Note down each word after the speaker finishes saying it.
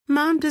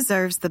Mom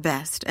deserves the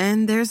best,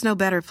 and there's no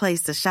better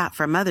place to shop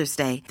for Mother's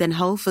Day than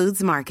Whole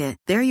Foods Market.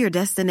 They're your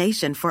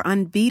destination for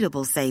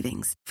unbeatable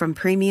savings, from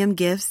premium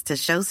gifts to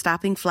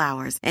show-stopping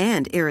flowers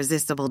and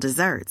irresistible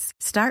desserts.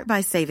 Start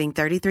by saving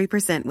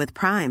 33% with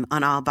Prime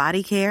on all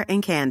body care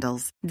and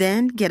candles.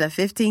 Then get a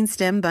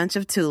 15-stem bunch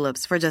of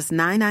tulips for just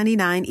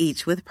 $9.99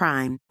 each with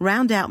Prime.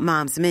 Round out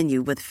Mom's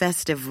menu with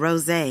festive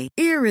rosé,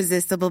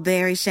 irresistible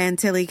berry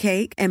chantilly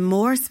cake, and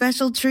more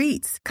special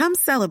treats. Come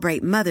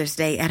celebrate Mother's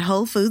Day at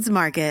Whole Foods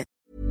Market.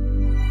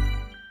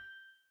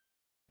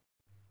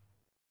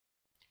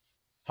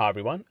 Hi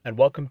everyone, and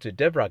welcome to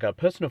Dev Rugger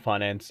Personal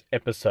Finance,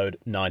 episode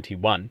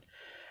 91.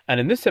 And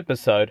in this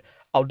episode,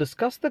 I'll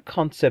discuss the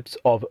concepts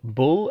of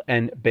bull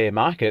and bear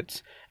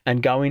markets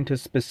and go into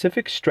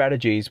specific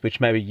strategies which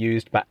may be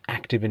used by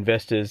active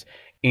investors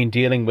in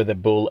dealing with a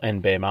bull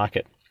and bear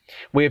market.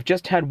 We have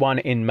just had one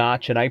in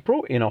March and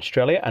April in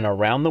Australia and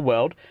around the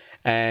world,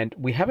 and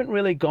we haven't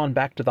really gone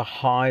back to the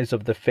highs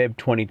of the Feb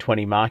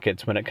 2020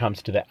 markets when it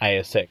comes to the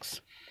ASX.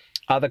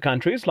 Other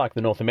countries like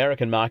the North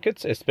American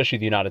markets, especially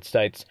the United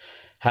States,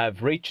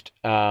 have reached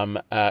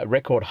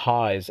record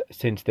highs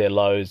since their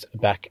lows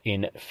back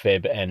in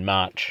Feb and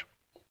March.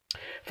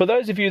 For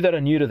those of you that are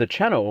new to the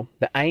channel,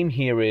 the aim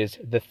here is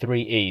the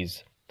 3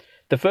 E's.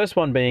 The first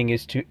one being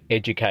is to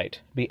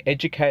educate. Be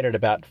educated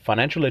about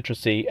financial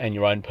literacy and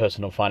your own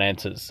personal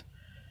finances.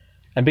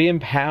 And be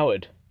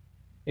empowered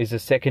is the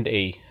second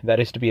E.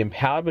 That is to be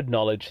empowered with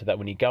knowledge so that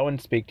when you go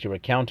and speak to your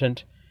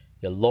accountant,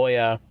 your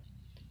lawyer,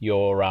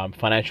 your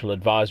financial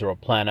advisor or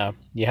planner,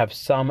 you have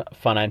some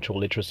financial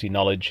literacy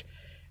knowledge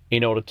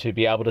in order to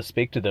be able to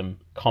speak to them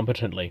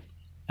competently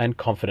and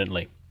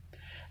confidently.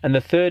 And the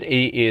third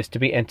E is to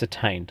be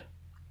entertained.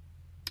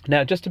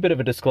 Now, just a bit of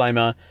a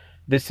disclaimer,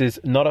 this is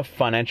not a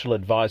financial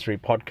advisory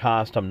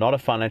podcast. I'm not a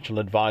financial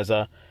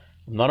advisor.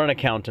 I'm not an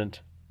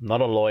accountant. I'm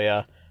not a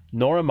lawyer,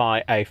 nor am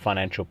I a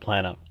financial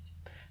planner.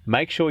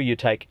 Make sure you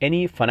take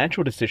any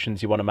financial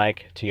decisions you want to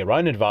make to your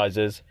own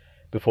advisors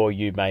before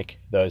you make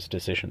those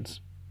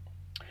decisions.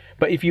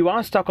 But if you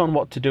are stuck on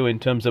what to do in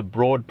terms of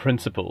broad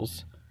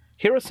principles,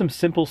 here are some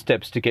simple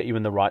steps to get you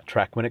in the right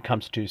track when it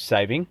comes to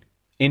saving,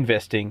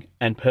 investing,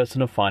 and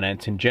personal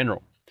finance in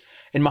general.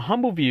 In my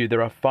humble view,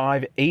 there are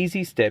 5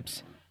 easy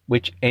steps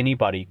which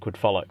anybody could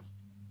follow.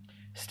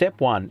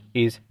 Step 1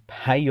 is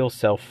pay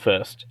yourself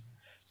first.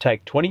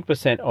 Take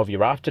 20% of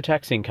your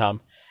after-tax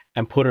income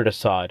and put it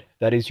aside.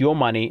 That is your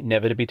money,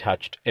 never to be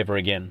touched ever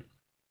again.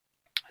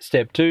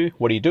 Step 2,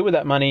 what do you do with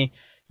that money?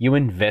 You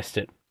invest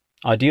it,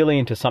 ideally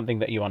into something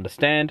that you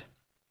understand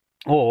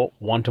or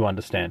want to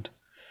understand.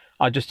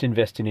 I just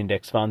invest in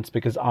index funds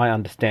because I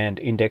understand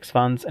index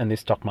funds and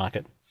this stock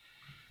market.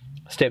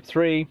 Step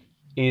 3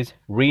 is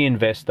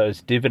reinvest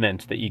those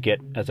dividends that you get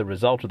as a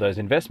result of those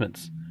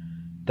investments.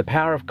 The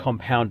power of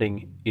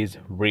compounding is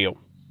real.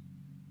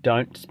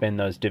 Don't spend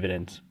those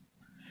dividends.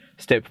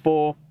 Step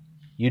 4,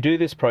 you do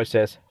this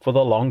process for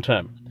the long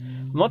term.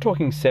 I'm not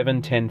talking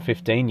 7, 10,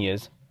 15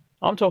 years.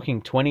 I'm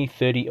talking 20,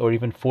 30, or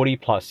even 40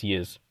 plus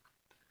years.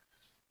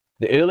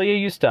 The earlier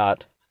you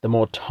start, the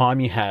more time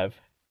you have,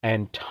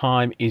 and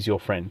time is your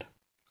friend.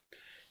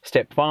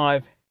 Step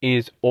 5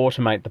 is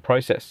automate the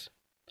process.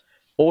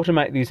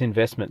 Automate these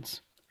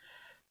investments.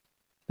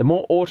 The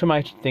more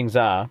automated things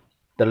are,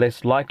 the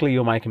less likely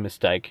you'll make a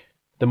mistake,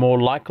 the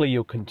more likely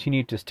you'll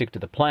continue to stick to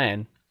the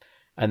plan,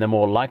 and the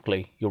more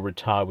likely you'll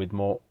retire with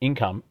more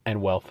income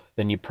and wealth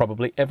than you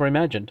probably ever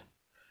imagined.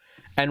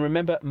 And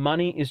remember,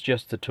 money is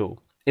just a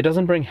tool. It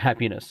doesn't bring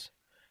happiness.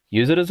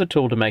 Use it as a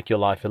tool to make your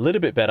life a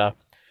little bit better,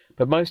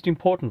 but most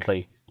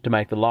importantly, to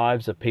make the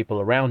lives of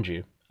people around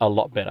you a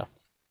lot better.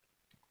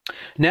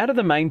 Now to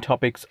the main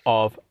topics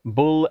of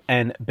bull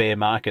and bear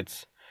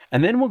markets,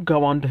 and then we'll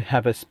go on to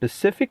have a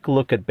specific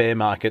look at bear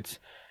markets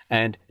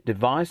and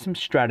devise some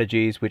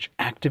strategies which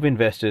active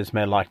investors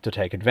may like to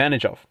take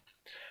advantage of.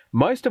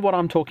 Most of what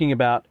I'm talking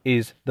about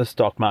is the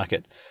stock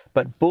market,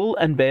 but bull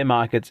and bear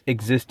markets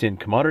exist in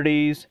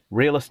commodities,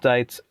 real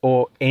estates,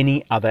 or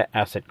any other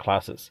asset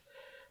classes.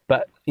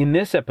 But in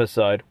this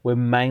episode, we're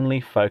mainly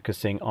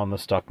focusing on the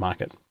stock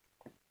market.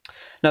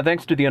 Now,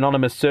 thanks to the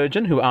anonymous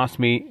surgeon who asked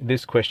me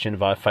this question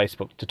via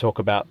Facebook to talk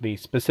about the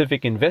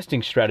specific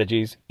investing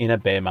strategies in a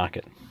bear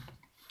market.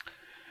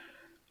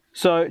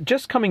 So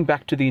just coming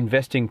back to the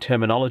investing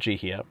terminology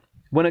here,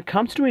 when it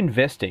comes to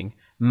investing,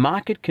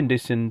 market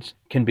conditions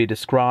can be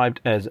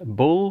described as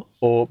bull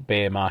or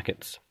bear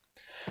markets.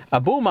 A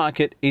bull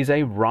market is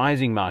a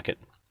rising market,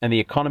 and the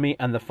economy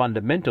and the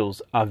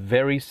fundamentals are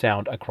very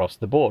sound across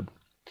the board.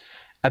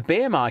 A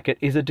bear market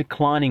is a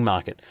declining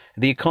market.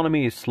 The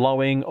economy is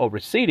slowing or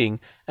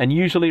receding and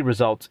usually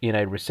results in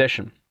a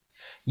recession.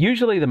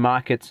 Usually the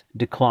markets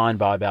decline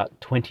by about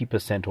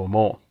 20% or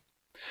more.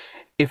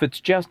 If it's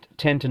just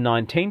 10 to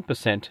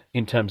 19%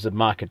 in terms of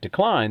market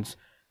declines,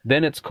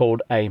 then it's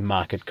called a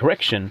market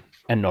correction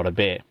and not a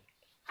bear.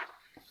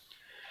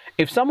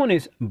 If someone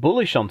is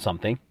bullish on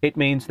something, it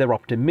means they're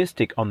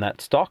optimistic on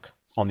that stock,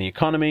 on the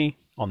economy,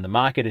 on the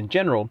market in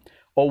general,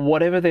 or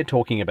whatever they're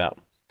talking about.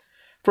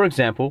 For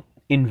example,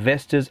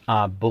 investors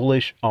are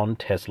bullish on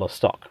Tesla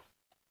stock.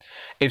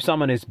 If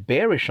someone is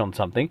bearish on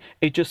something,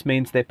 it just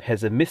means they're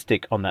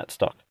pessimistic on that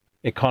stock,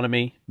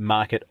 economy,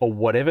 market, or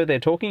whatever they're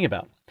talking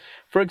about.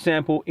 For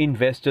example,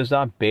 investors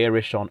are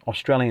bearish on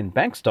Australian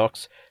bank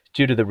stocks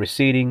due to the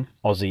receding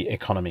Aussie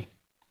economy.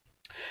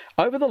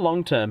 Over the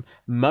long term,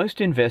 most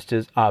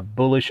investors are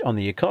bullish on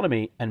the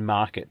economy and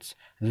markets.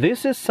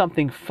 This is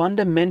something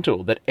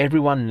fundamental that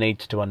everyone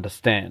needs to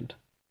understand.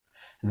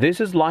 This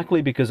is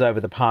likely because over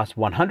the past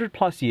 100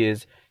 plus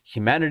years,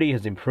 humanity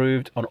has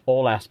improved on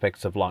all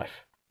aspects of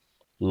life.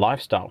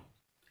 Lifestyle.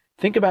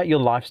 Think about your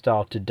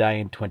lifestyle today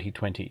in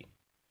 2020.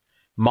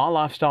 My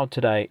lifestyle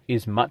today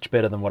is much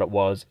better than what it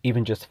was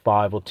even just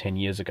 5 or 10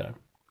 years ago.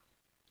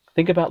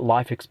 Think about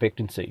life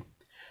expectancy.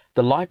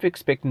 The life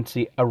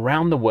expectancy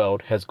around the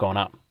world has gone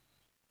up.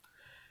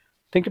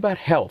 Think about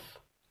health.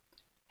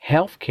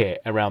 Healthcare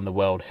around the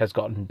world has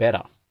gotten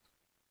better.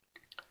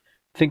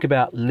 Think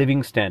about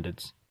living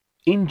standards.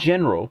 In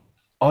general,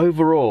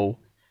 overall,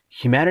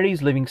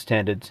 humanity's living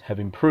standards have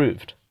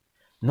improved.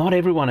 Not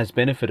everyone has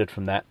benefited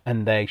from that,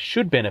 and they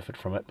should benefit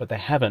from it, but they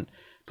haven't.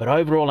 But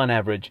overall, on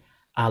average,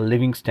 our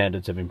living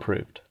standards have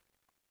improved.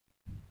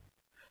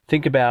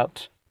 Think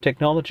about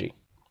technology.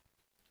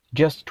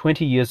 Just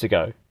 20 years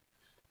ago,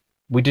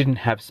 we didn't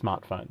have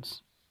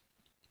smartphones.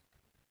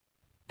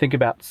 Think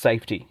about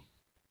safety,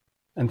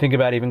 and think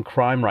about even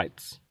crime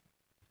rates,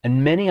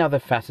 and many other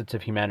facets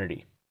of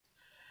humanity.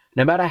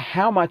 No matter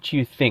how much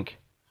you think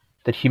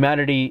that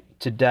humanity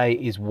today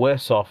is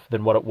worse off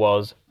than what it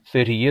was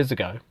 30 years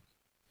ago,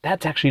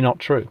 that's actually not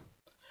true.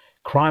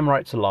 Crime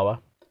rates are lower,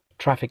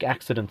 traffic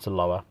accidents are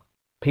lower,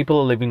 people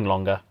are living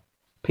longer,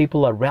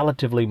 people are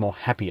relatively more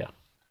happier.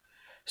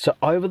 So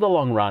over the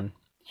long run,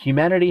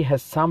 humanity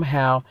has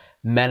somehow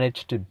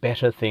managed to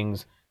better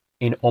things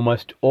in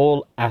almost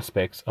all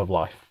aspects of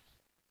life.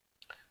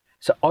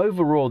 So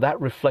overall,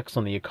 that reflects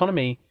on the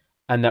economy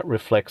and that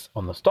reflects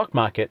on the stock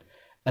market.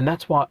 And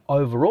that's why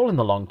overall in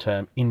the long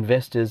term,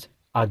 investors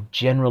are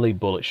generally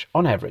bullish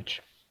on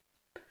average.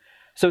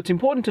 So it's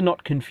important to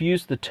not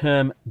confuse the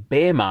term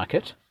bear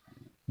market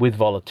with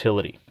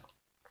volatility.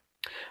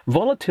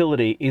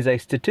 Volatility is a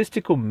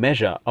statistical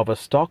measure of a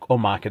stock or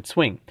market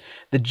swing.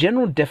 The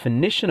general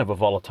definition of a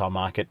volatile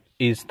market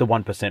is the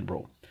 1%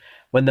 rule.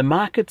 When the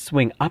markets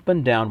swing up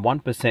and down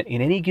 1%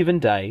 in any given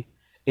day,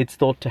 it's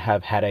thought to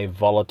have had a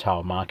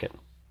volatile market.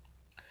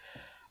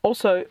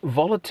 Also,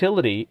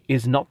 volatility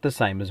is not the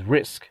same as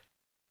risk.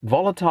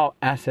 Volatile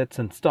assets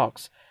and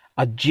stocks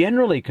are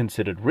generally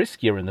considered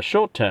riskier in the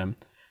short term,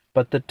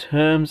 but the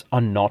terms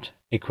are not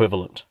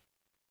equivalent.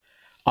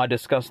 I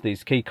discussed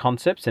these key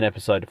concepts in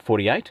episode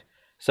 48,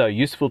 so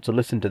useful to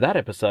listen to that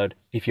episode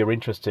if you're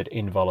interested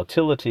in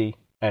volatility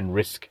and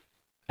risk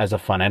as a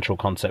financial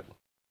concept.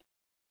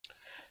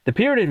 The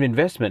period of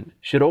investment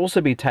should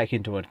also be taken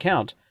into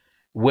account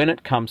when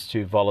it comes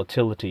to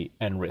volatility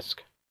and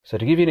risk. So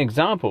to give you an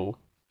example,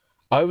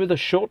 over the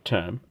short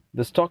term,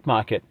 the stock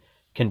market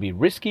can be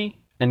risky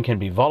and can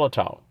be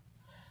volatile.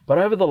 But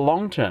over the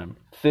long term,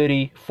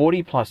 30,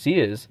 40 plus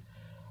years,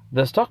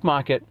 the stock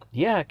market,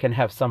 can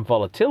have some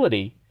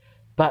volatility,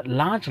 but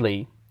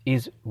largely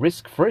is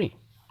risk-free.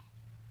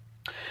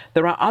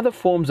 There are other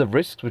forms of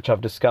risks which I've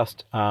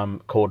discussed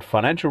called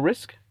financial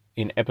risk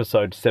in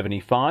episode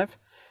 75,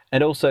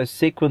 and also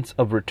sequence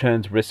of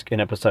returns risk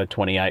in episode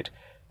 28.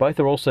 Both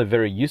are also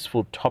very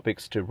useful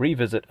topics to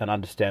revisit and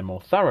understand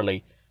more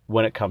thoroughly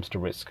when it comes to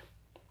risk.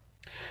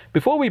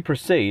 Before we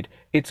proceed,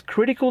 it's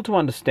critical to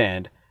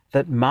understand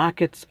that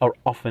markets are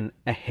often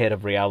ahead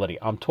of reality.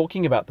 I'm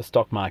talking about the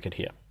stock market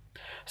here.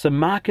 So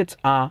markets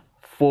are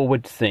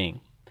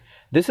forward-seeing.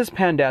 This has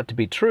panned out to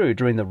be true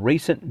during the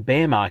recent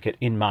bear market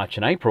in March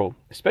and April,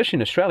 especially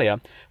in Australia,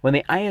 when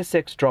the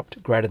ASX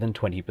dropped greater than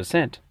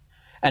 20%.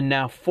 And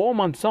now 4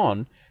 months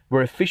on,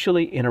 we're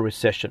officially in a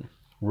recession,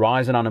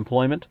 rise in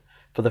unemployment,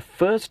 for the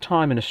first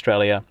time in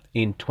Australia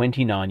in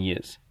 29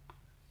 years.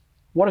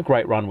 What a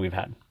great run we've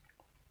had.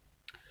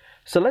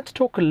 So let's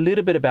talk a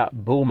little bit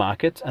about bull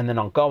markets, and then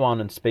I'll go on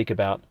and speak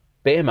about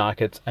bear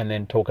markets and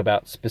then talk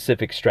about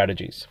specific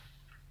strategies.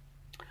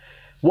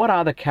 What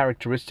are the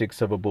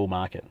characteristics of a bull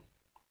market?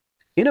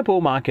 In a bull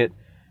market,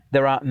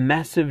 there are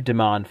massive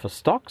demand for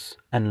stocks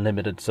and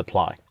limited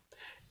supply.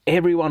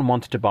 Everyone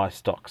wants to buy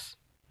stocks.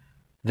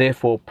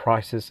 Therefore,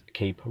 prices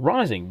keep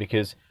rising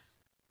because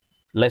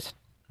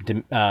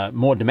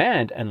more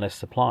demand and less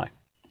supply.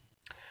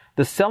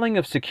 The selling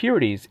of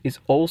securities is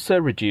also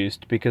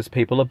reduced because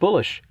people are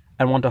bullish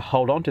and want to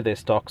hold on to their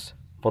stocks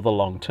for the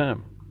long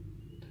term.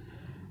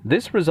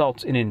 This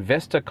results in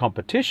investor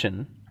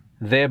competition,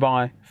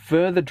 thereby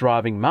further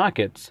driving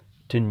markets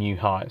to new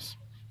highs.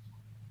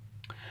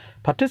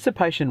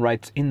 Participation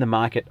rates in the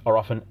market are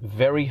often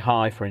very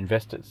high for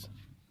investors.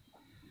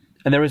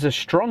 And there is a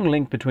strong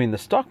link between the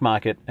stock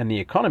market and the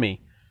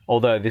economy,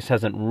 although this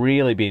hasn't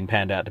really been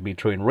panned out to be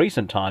true in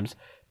recent times,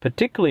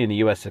 particularly in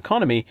the US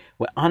economy,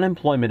 where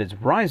unemployment is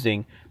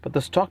rising, but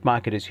the stock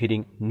market is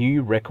hitting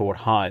new record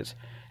highs.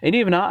 And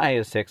even our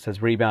ASX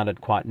has rebounded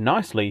quite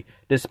nicely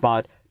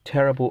despite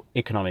terrible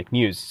economic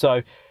news.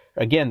 So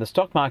again, the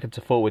stock markets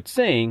are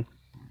forward-seeing,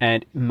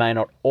 and may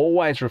not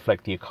always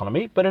reflect the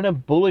economy, but in a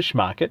bullish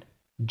market,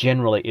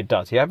 generally it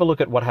does. You have a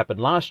look at what happened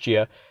last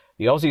year.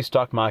 The Aussie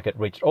stock market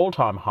reached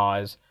all-time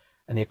highs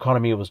and the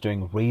economy was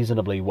doing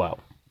reasonably well.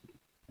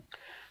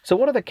 So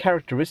what are the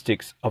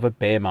characteristics of a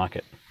bear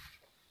market?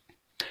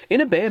 In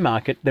a bear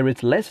market, there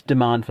is less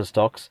demand for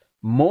stocks,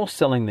 more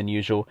selling than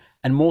usual,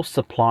 and more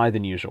supply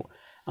than usual,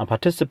 and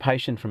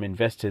participation from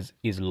investors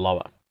is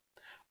lower.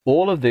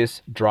 All of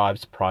this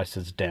drives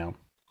prices down.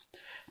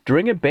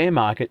 During a bear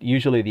market,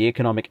 usually the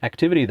economic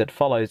activity that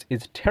follows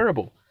is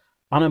terrible.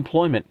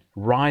 Unemployment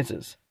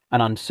rises,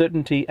 and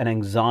uncertainty and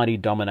anxiety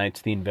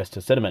dominates the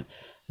investor sentiment.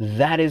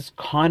 That is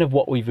kind of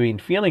what we've been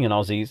feeling in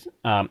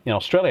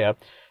Australia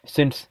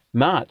since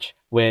March,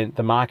 when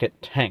the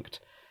market tanked.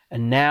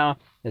 And now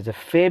there's a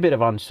fair bit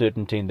of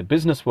uncertainty in the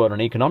business world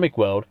and economic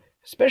world,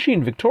 especially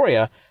in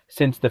Victoria,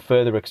 since the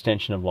further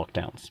extension of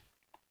lockdowns.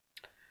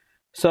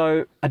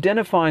 So,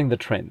 identifying the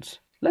trends.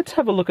 Let's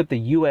have a look at the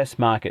US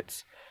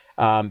markets,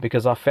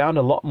 because I found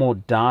a lot more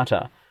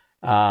data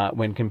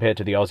when compared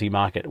to the Aussie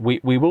market. We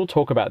will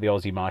talk about the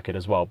Aussie market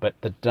as well, but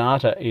the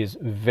data is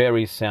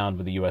very sound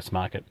with the US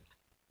market.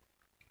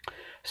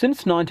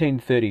 Since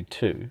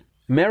 1932,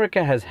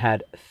 America has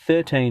had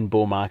 13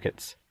 bull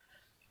markets.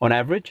 On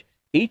average,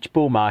 each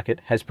bull market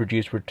has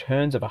produced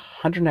returns of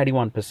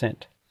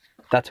 181%.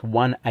 That's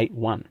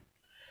 181.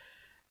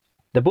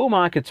 The bull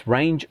market's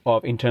range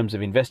in terms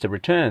of investor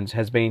returns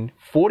has been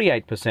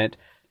 48%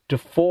 to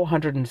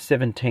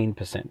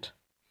 417%.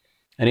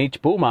 And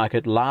each bull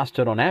market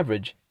lasted on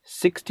average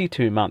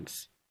 62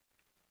 months.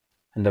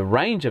 And the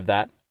range of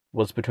that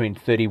was between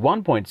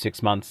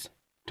 31.6 months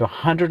to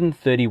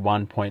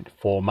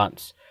 131.4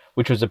 months,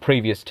 which was the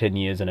previous 10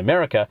 years in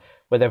America,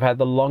 where they've had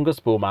the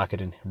longest bull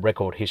market in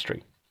record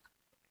history.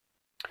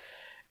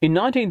 In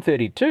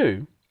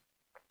 1932,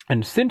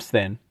 and since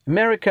then,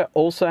 America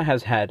also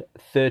has had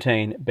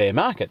 13 bear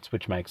markets,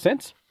 which makes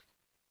sense,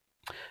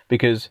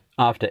 because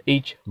after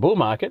each bull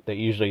market, there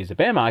usually is a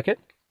bear market,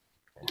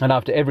 and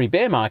after every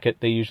bear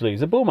market, there usually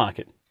is a bull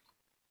market.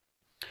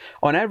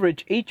 On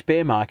average, each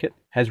bear market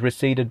has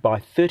receded by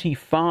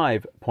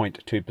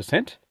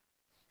 35.2%.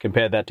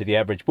 Compare that to the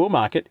average bull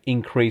market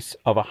increase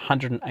of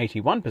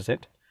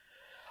 181%.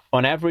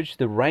 On average,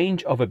 the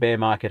range of a bear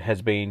market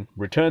has been,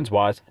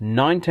 returns-wise,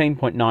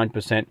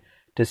 19.9%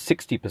 to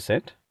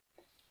 60%.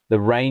 The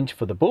range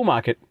for the bull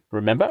market,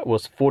 remember,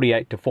 was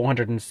 48 to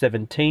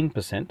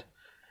 417%.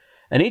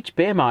 And each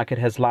bear market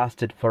has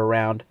lasted for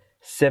around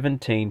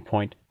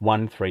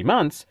 17.13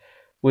 months,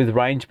 with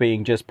range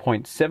being just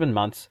 0.7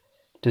 months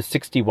to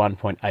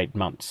 61.8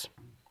 months.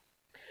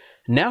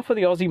 Now for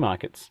the Aussie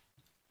markets.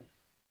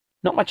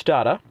 Not much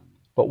data,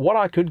 but what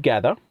I could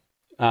gather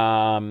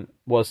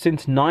was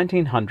since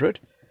 1900,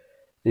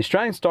 the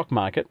Australian stock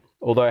market,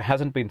 although it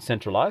hasn't been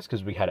centralised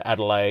because we had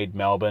Adelaide,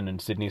 Melbourne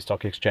and Sydney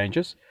stock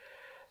exchanges,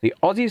 the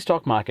Aussie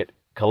stock market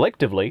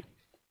collectively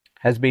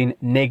has been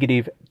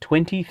negative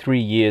 23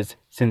 years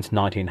since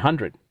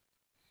 1900.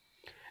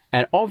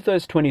 And of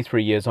those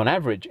 23 years, on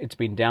average, it's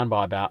been down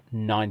by about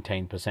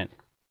 19%.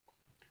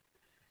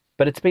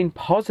 But it's been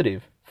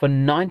positive for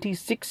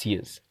 96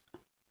 years.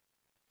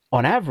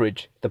 On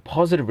average, the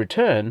positive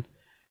return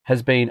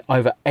has been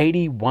over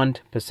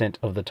 81%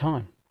 of the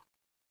time.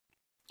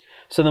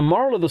 So the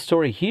moral of the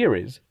story here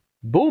is,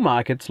 bull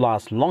markets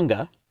last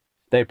longer,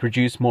 they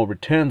produce more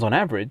returns on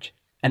average,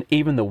 and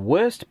even the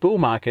worst bull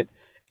market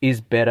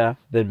is better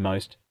than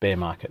most bear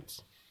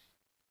markets.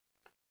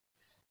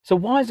 So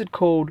why is it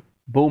called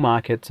bull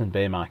markets and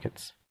bear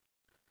markets?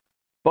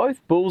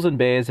 Both bulls and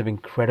bears have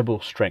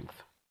incredible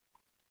strength,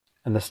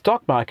 and the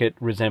stock market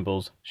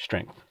resembles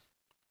strength.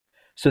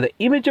 So the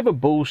image of a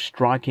bull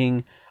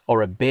striking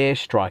or a bear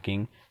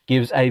striking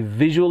gives a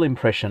visual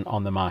impression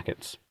on the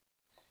markets.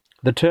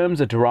 The terms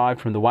are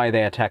derived from the way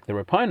they attack their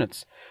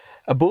opponents.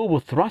 A bull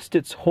will thrust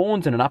its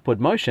horns in an upward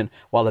motion,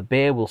 while a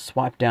bear will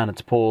swipe down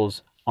its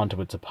paws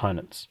onto its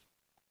opponents.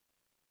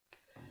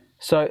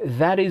 So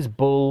that is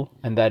bull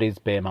and that is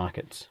bear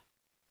markets.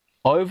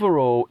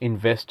 Overall,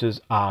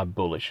 investors are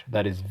bullish.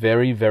 That is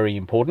very, very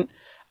important.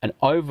 And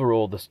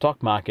overall, the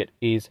stock market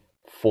is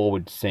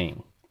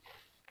forward-seeing.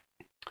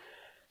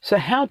 So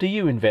how do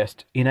you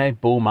invest in a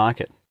bull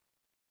market?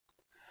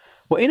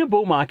 Well, in a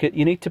bull market,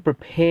 you need to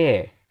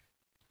prepare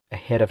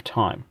ahead of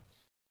time.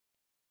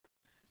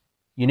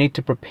 You need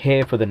to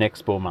prepare for the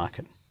next bull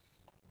market.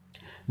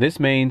 This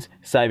means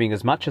saving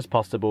as much as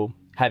possible,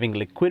 having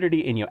liquidity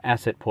in your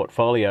asset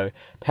portfolio.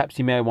 Perhaps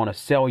you may want to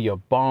sell your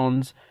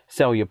bonds,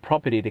 sell your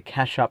property to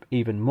cash up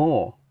even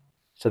more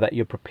so that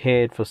you're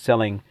prepared for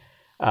selling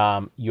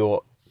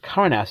your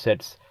current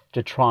assets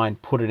to try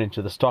and put it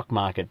into the stock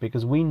market,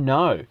 because we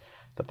know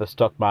that the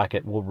stock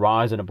market will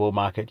rise in a bull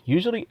market,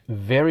 usually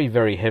very,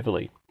 very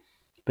heavily.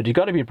 But you've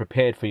got to be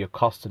prepared for your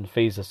costs and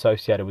fees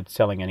associated with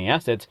selling any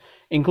assets,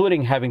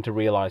 including having to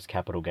realize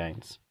capital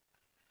gains.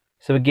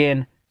 So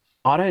again,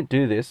 I don't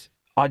do this.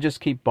 I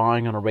just keep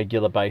buying on a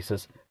regular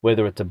basis,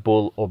 whether it's a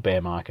bull or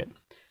bear market.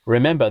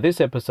 Remember,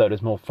 this episode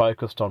is more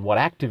focused on what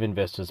active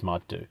investors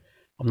might do.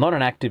 I'm not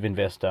an active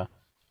investor.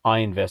 I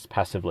invest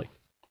passively.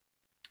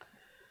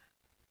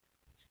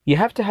 You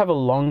have to have a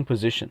long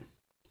position.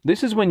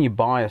 This is when you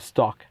buy a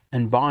stock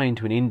and buy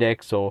into an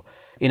index or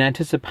in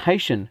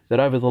anticipation that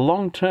over the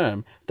long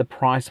term, the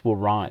price will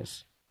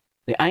rise.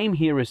 The aim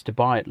here is to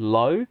buy it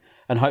low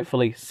and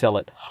hopefully sell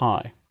it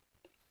high.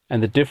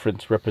 And the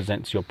difference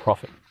represents your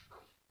profit.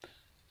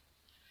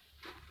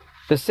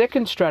 The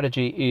second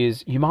strategy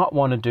is you might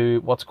want to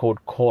do what's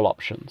called call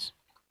options.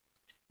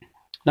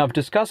 Now, I've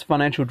discussed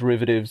financial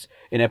derivatives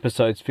in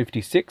episodes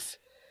 56,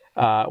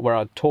 where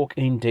I talk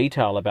in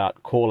detail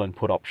about call and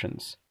put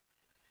options.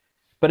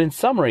 But in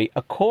summary,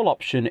 a call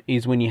option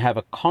is when you have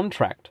a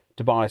contract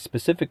to buy a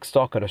specific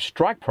stock at a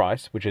strike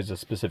price, which is a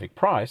specific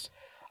price,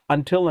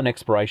 until an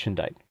expiration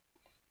date.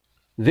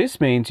 This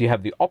means you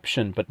have the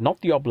option but not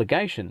the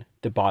obligation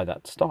to buy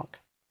that stock.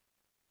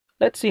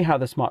 Let's see how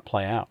this might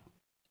play out.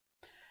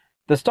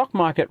 The stock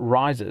market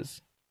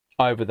rises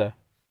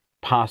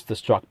past the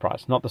strike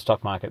price, not the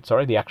stock market,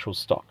 sorry, the actual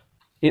stock.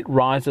 It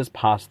rises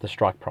past the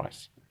strike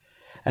price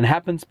and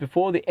happens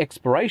before the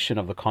expiration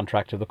of the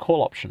contract of the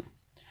call option.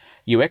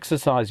 You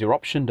exercise your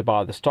option to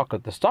buy the stock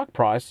at the stock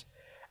price,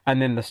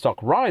 and then the stock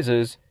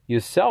rises, you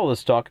sell the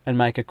stock and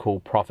make a cool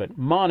profit,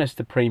 minus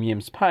the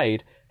premiums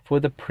paid for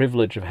the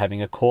privilege of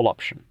having a call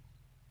option.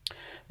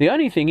 The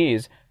only thing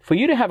is, for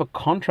you to have a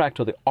contract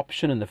or the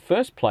option in the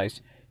first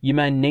place, you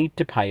may need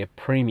to pay a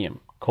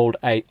premium, called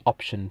an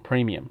option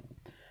premium.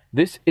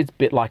 This is a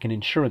bit like an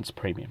insurance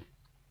premium.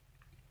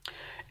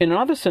 In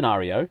another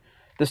scenario,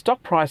 the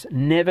stock price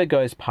never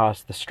goes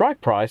past the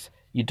strike price.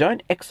 You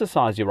don't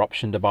exercise your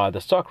option to buy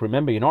the stock.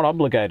 Remember, you're not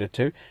obligated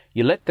to.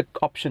 You let the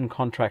option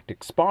contract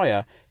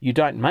expire, you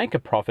don't make a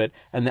profit,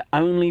 and they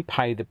only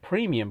pay the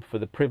premium for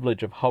the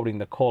privilege of holding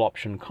the call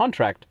option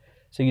contract,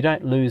 so you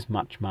don't lose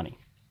much money.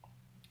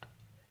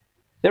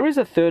 There is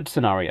a third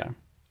scenario,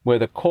 where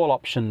the call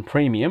option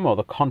premium or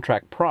the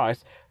contract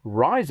price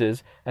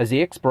rises as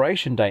the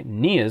expiration date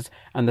nears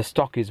and the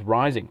stock is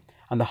rising,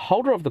 and the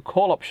holder of the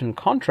call option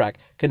contract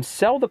can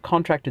sell the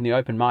contract in the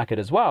open market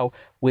as well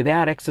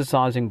without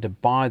exercising to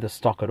buy the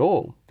stock at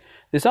all.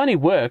 This only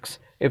works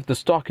if the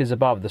stock is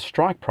above the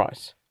strike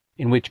price,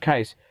 in which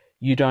case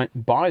you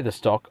don't buy the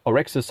stock or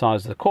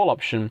exercise the call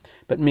option,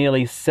 but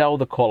merely sell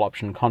the call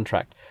option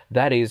contract.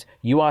 That is,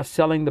 you are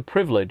selling the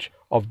privilege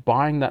of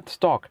buying that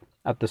stock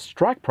at the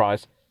strike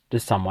price to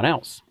someone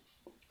else.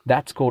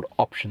 That's called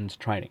options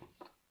trading.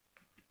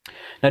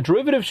 Now,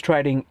 derivatives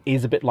trading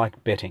is a bit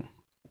like betting,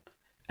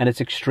 and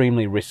it's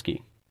extremely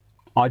risky.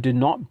 I do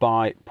not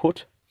buy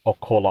put or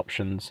call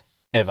options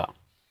ever,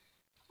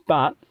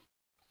 but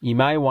you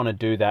may want to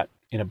do that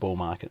in a bull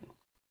market.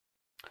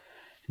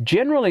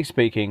 Generally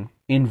speaking,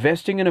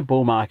 investing in a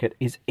bull market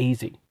is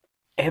easy.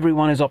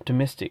 Everyone is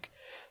optimistic.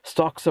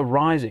 Stocks are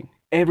rising.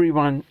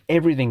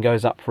 Everything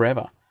goes up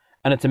forever,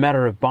 and it's a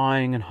matter of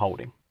buying and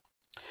holding.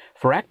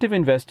 For active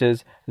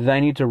investors,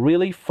 they need to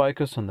really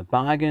focus on the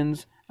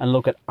bargains and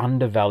look at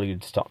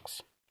undervalued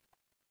stocks.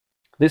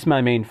 This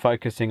may mean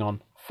focusing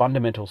on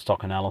fundamental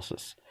stock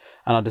analysis,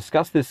 and I'll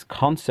discuss this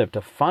concept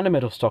of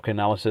fundamental stock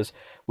analysis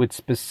with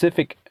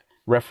specific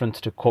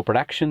reference to corporate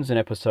actions in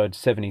episode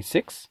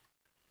 76.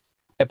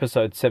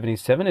 Episode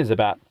 77 is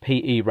about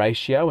PE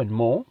ratio and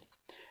more,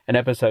 and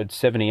episode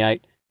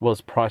 78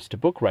 was price to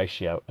book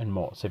ratio and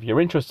more. So if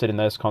you're interested in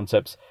those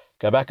concepts,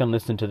 go back and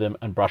listen to them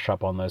and brush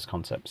up on those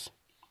concepts.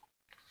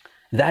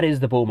 That is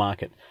the bull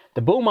market.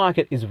 The bull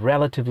market is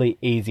relatively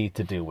easy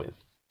to deal with.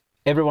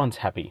 Everyone's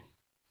happy.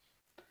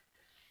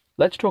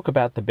 Let's talk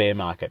about the bear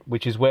market,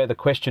 which is where the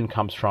question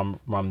comes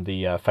from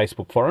the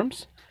Facebook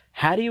forums.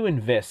 How do you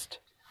invest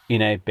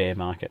in a bear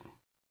market?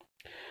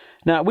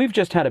 Now, we've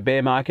just had a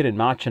bear market in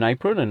March and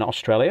April in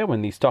Australia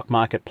when the stock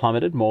market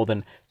plummeted more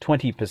than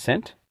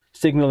 20%,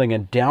 signalling a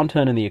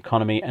downturn in the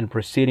economy and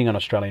preceding an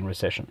Australian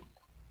recession.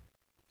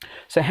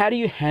 So how do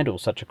you handle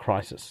such a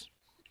crisis?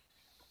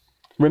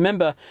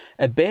 Remember,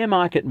 a bear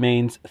market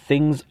means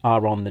things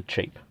are on the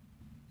cheap.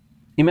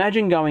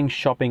 Imagine going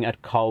shopping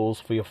at Coles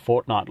for your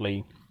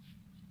fortnightly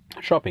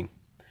shopping.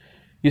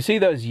 You see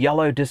those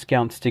yellow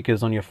discount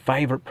stickers on your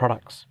favourite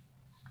products.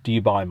 Do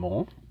you buy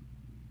more?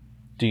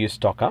 Do you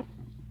stock up?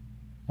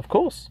 Of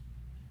course.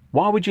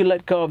 Why would you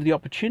let go of the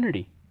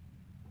opportunity?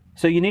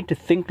 So you need to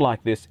think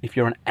like this if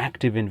you're an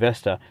active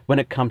investor when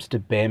it comes to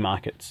bear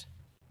markets.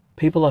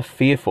 People are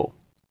fearful.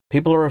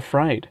 People are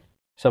afraid.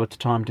 So it's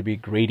time to be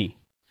greedy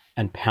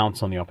and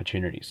pounce on the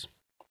opportunities.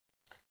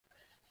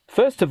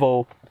 First of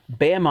all,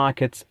 bear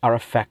markets are a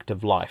fact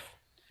of life.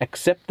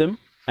 Accept them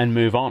and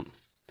move on.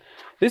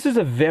 This is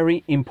a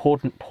very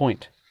important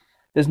point.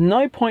 There's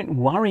no point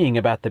worrying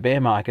about the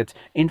bear markets.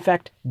 In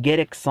fact, get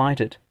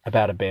excited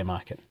about a bear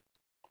market.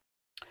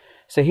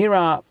 So here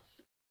are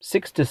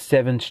 6 to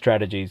 7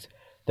 strategies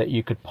that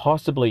you could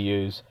possibly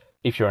use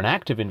if you're an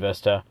active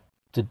investor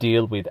to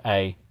deal with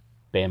a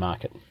bear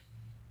market.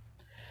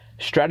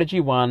 Strategy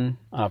 1,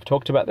 I've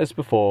talked about this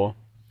before,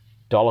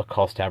 dollar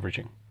cost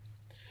averaging.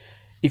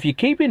 If you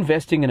keep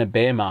investing in a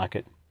bear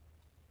market,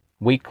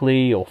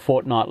 weekly or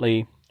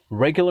fortnightly,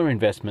 regular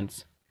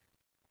investments,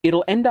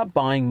 it'll end up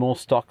buying more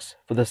stocks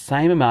for the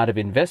same amount of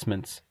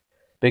investments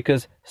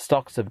because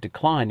stocks have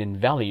declined in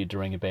value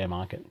during a bear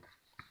market.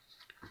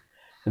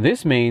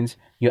 This means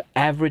your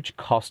average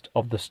cost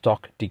of the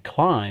stock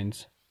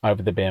declines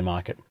over the bear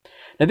market.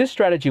 Now, this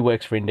strategy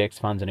works for index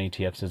funds and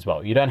ETFs as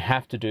well. You don't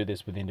have to do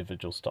this with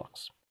individual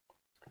stocks.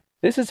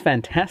 This is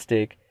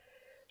fantastic,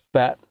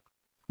 but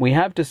we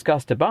have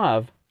discussed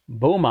above,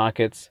 bull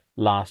markets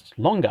last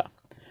longer,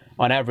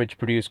 on average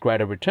produce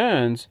greater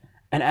returns,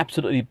 and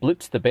absolutely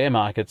blitz the bear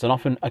markets and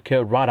often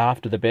occur right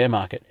after the bear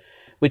market,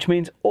 which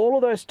means all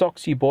of those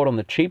stocks you bought on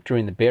the cheap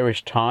during the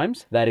bearish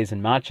times, that is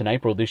in March and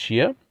April this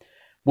year,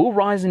 will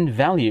rise in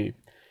value,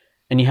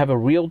 and you have a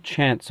real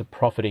chance of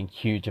profiting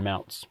huge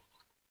amounts.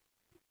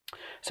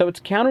 So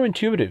it's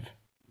counterintuitive.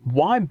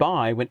 Why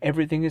buy when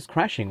everything is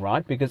crashing,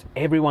 right? Because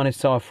everyone is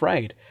so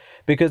afraid.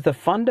 Because the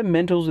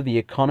fundamentals of the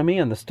economy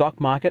and the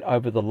stock market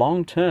over the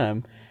long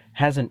term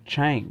hasn't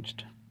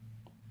changed.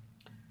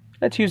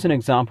 Let's use an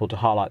example to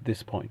highlight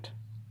this point.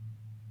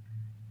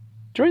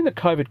 During the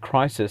COVID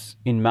crisis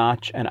in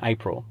March and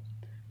April,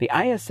 the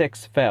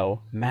ASX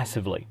fell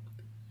massively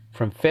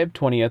from Feb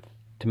 20th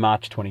to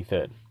March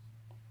 23rd.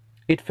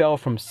 It fell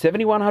from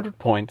 7,100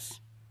 points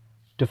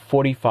to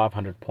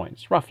 4,500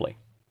 points, roughly.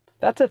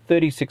 That's a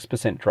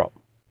 36% drop.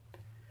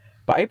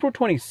 By April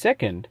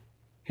 22nd,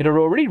 it had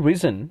already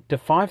risen to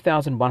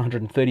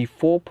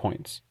 5,134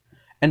 points,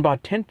 and by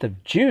 10th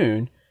of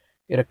June,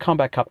 it had come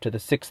back up to the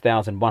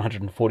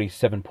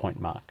 6,147 point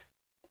mark.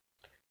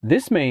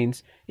 This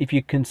means if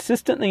you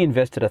consistently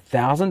invested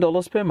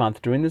 $1,000 per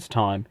month during this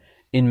time,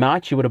 in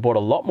March you would have bought a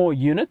lot more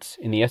units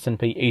in the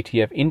S&P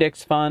ETF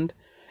index fund.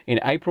 In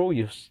April,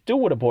 you still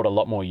would have bought a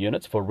lot more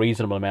units for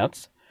reasonable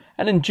amounts.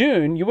 And in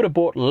June, you would have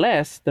bought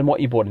less than what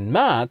you bought in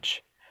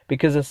March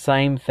because the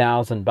same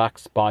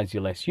 $1,000 buys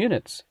you less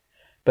units.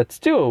 But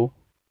still,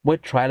 we're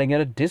trailing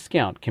at a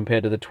discount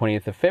compared to the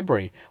 20th of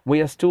February.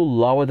 We are still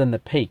lower than the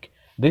peak.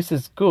 This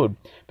is good,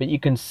 but you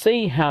can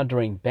see how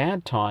during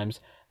bad times,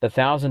 the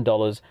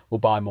 $1,000 will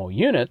buy more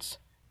units,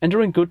 and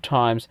during good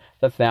times,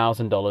 the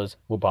 $1,000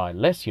 will buy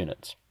less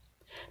units.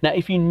 Now,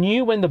 if you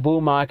knew when the bull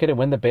market and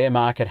when the bear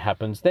market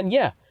happens, then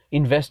yeah,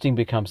 investing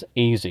becomes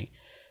easy.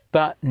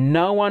 But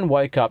no one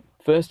woke up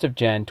 1st of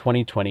Jan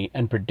 2020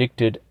 and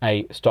predicted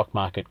a stock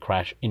market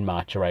crash in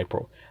March or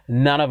April.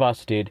 None of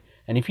us did.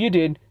 And if you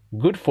did,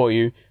 good for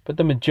you. But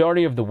the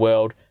majority of the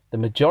world, the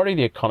majority of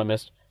the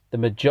economists, the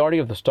majority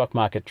of the stock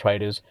market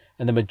traders,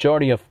 and the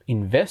majority of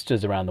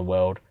investors around the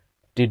world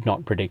did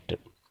not predict it.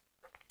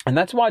 And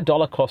that's why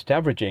dollar cost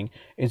averaging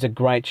is a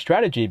great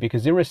strategy,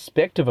 because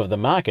irrespective of the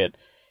market,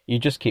 you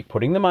just keep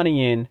putting the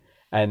money in,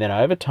 and then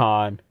over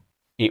time,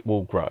 it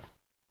will grow.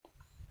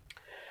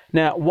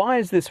 Now, why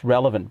is this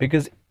relevant?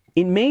 Because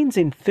it means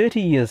in 30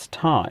 years'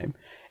 time,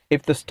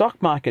 if the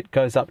stock market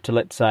goes up to,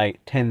 let's say,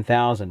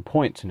 10,000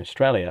 points in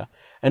Australia,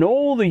 and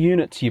all the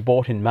units you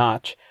bought in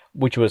March,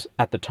 which was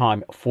at the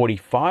time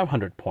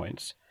 4,500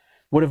 points,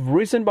 would have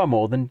risen by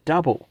more than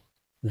double.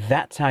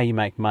 That's how you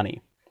make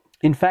money.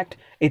 In fact,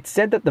 it's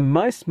said that the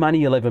most money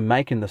you'll ever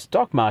make in the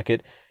stock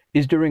market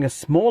is during a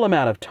small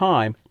amount of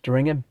time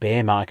during a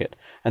bear market,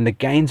 and the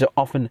gains are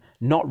often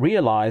not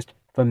realized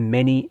for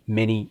many,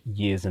 many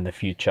years in the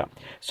future.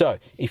 So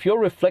if you're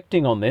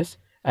reflecting on this,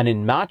 and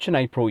in March and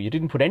April you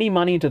didn't put any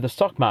money into the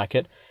stock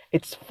market,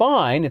 it's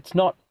fine. It's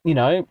not,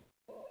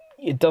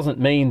 it doesn't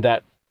mean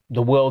that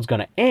the world's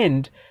going to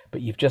end,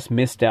 but you've just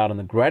missed out on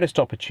the greatest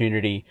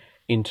opportunity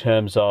in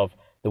terms of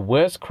the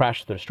worst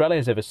crash that Australia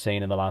has ever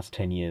seen in the last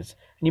 10 years.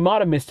 And you might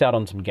have missed out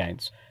on some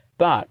gains.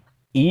 But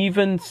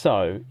even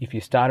so, if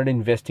you started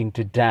investing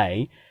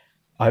today,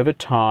 over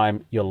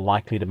time, you're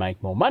likely to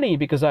make more money,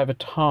 because over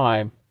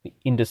time, the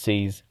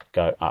indices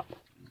go up.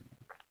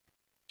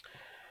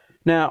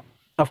 Now,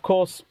 of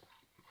course,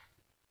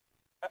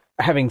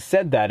 having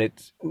said that,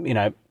 it's,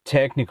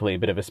 technically a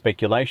bit of a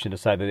speculation to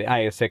say that the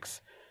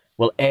ASX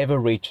will ever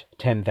reach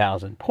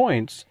 10,000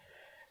 points.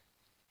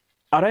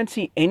 I don't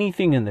see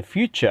anything in the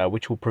future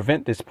which will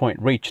prevent this point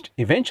reached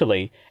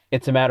eventually.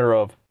 It's a matter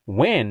of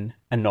when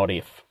and not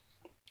if.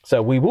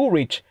 So we will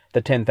reach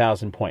the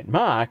 10,000 point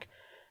mark,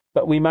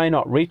 but we may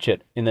not reach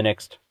it in the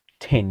next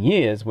 10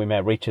 years. We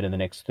may reach it in the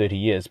next 30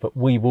 years, but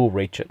we will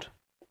reach it.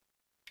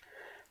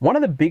 One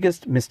of the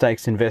biggest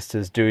mistakes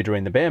investors do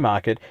during the bear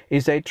market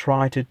is they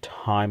try to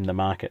time the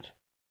market.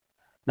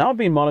 Now, I've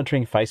been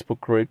monitoring Facebook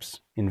groups,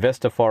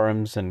 investor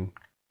forums, and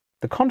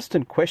the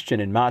constant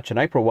question in March and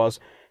April was,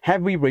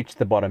 have we reached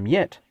the bottom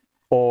yet,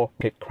 or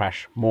could it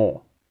crash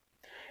more?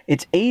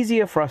 It's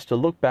easier for us to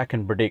look back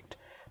and predict,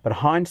 but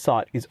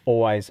hindsight is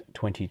always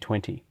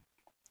 20/20.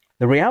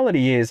 The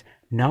reality is,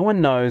 no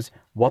one knows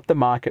what the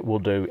market will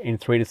do in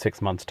 3 to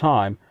 6 months'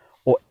 time,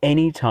 or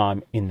any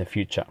time in the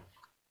future.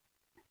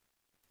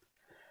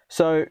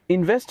 So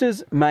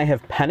investors may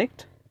have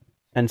panicked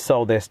and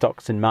sold their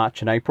stocks in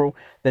March and April,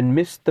 then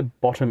missed the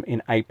bottom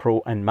in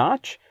April and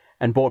March,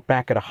 and bought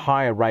back at a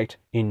higher rate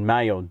in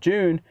May or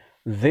June.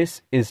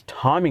 This is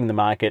timing the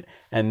market,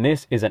 and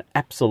this is an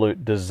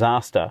absolute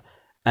disaster,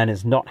 and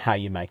is not how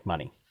you make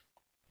money.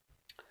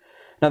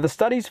 Now, the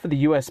studies for the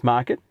US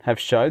market have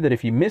shown that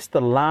if you miss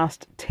the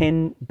last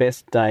 10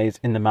 best days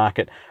in the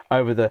market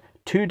over the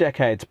 2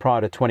 decades prior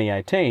to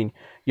 2018,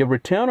 your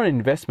return on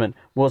investment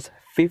was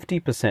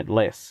 50%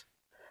 less.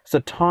 So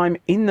time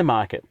in the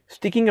market,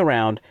 sticking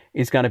around,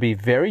 is going to be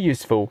very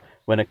useful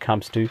when it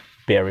comes to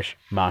bearish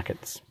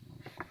markets.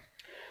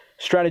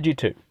 Strategy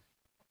 2.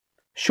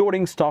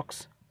 Shorting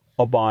stocks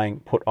or buying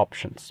put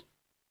options.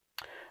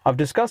 I've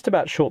discussed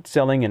about short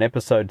selling in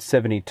episode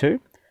 72.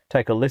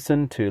 Take a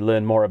listen to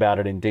learn more about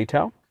it in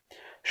detail.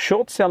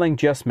 Short selling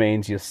just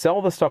means you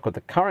sell the stock at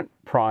the current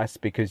price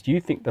because you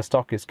think the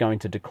stock is going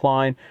to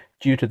decline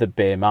due to the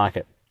bear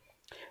market.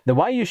 The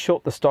way you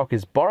short the stock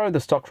is borrow the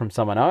stock from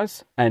someone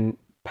else and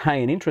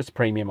pay an interest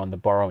premium on the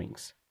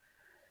borrowings.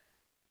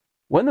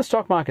 When the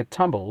stock market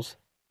tumbles,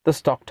 the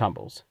stock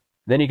tumbles.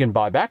 Then you can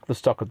buy back the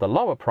stock at the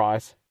lower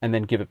price and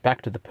then give it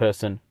back to the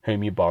person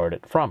whom you borrowed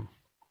it from.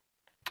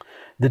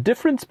 The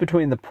difference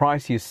between the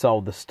price you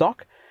sold the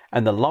stock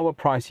and the lower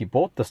price you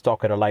bought the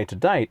stock at a later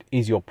date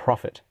is your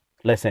profit,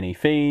 less any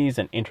fees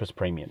and interest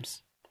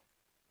premiums.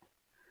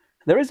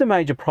 There is a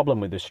major problem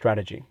with this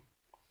strategy.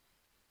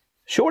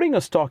 Shorting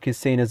a stock is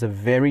seen as a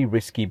very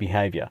risky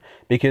behavior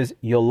because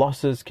your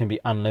losses can be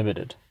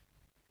unlimited.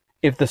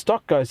 If the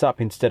stock goes up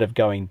instead of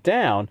going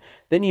down,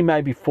 then you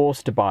may be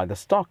forced to buy the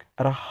stock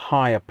at a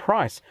higher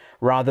price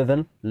rather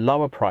than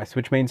lower price,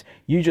 which means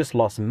you just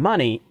lost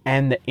money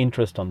and the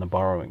interest on the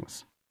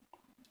borrowings.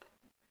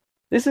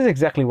 This is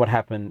exactly what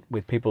happened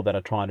with people that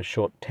are trying to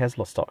short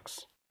Tesla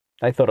stocks.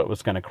 They thought it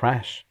was going to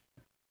crash.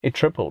 It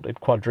tripled, it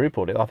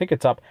quadrupled. I think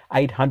it's up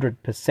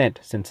 800%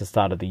 since the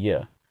start of the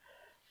year.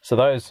 So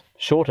those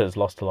shorters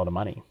lost a lot of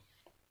money.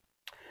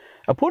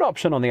 A put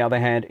option, on the other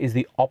hand, is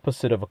the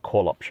opposite of a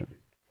call option.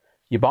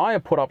 You buy a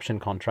put option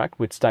contract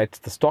which states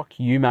the stock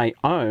you may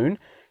own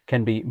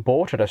can be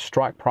bought at a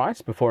strike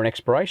price before an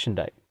expiration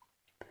date.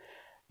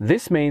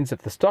 This means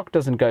if the stock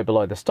doesn't go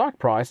below the strike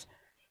price,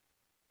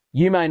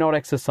 you may not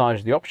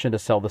exercise the option to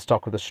sell the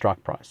stock with a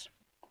strike price.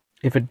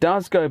 If it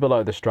does go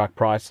below the strike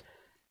price,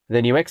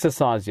 then you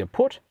exercise your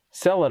put,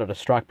 sell it at a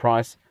strike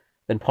price,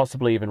 then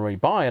possibly even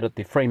rebuy it at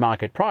the free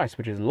market price,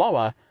 which is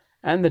lower,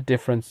 and the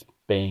difference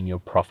being your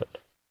profit.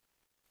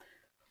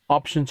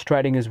 Options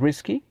trading is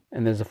risky,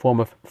 and there's a form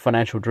of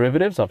financial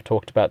derivatives. I've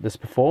talked about this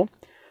before.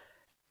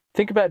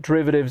 Think about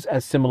derivatives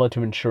as similar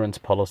to insurance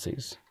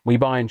policies. We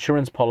buy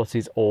insurance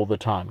policies all the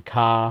time: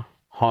 car,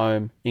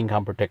 home,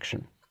 income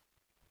protection.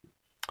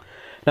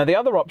 Now, the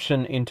other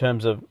option in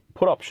terms of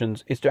put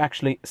options is to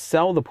actually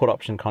sell the put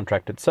option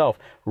contract itself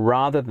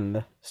rather than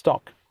the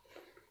stock.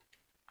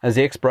 As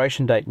the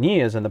expiration date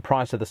nears and the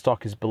price of the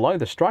stock is below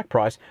the strike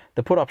price,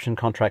 the put option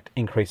contract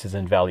increases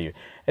in value.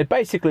 It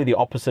basically, the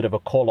opposite of a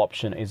call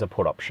option is a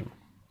put option.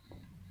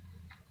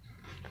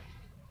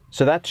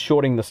 So that's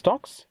shorting the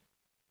stocks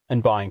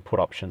and buying put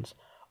options.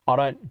 I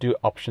don't do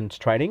options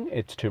trading.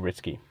 It's too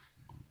risky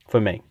for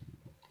me.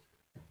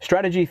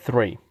 Strategy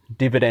 3,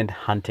 dividend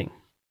hunting.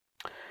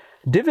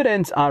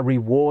 Dividends are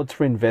rewards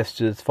for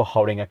investors for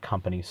holding a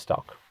company's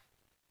stock.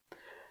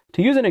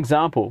 To use an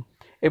example,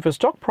 if a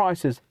stock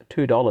price is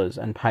 $2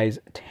 and pays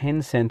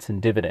 10 cents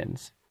in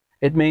dividends,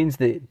 it means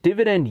the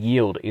dividend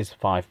yield is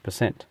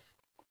 5%.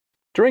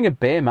 During a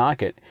bear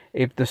market,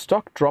 if the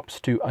stock drops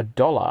to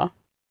 $1,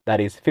 that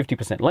is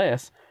 50%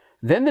 less,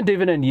 then the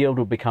dividend yield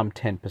will become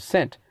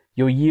 10%.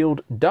 Your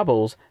yield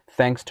doubles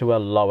thanks to a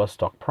lower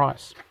stock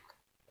price.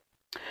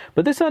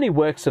 But this only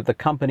works if the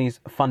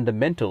company's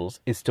fundamentals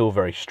is still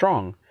very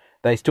strong.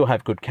 They still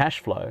have good cash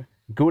flow,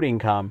 good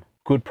income,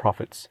 good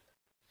profits.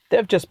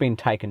 They've just been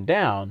taken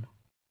down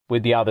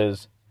with the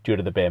others due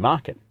to the bear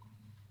market.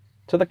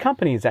 So the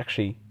company is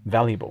actually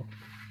valuable.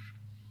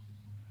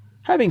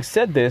 Having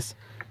said this,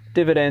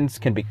 dividends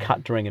can be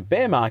cut during a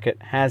bear market,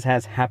 as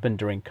has happened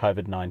during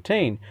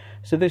COVID-19,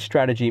 so this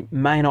strategy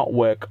may not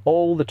work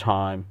all the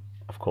time,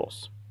 of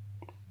course.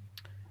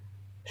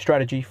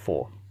 Strategy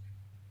 4.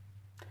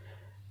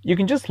 You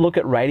can just look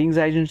at ratings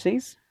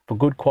agencies for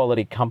good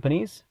quality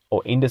companies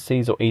or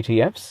indices or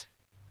ETFs.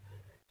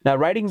 Now,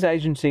 ratings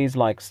agencies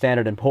like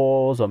Standard &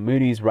 Poor's or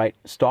Moody's rate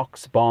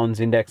stocks, bonds,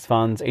 index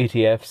funds,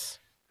 ETFs.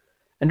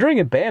 And during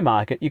a bear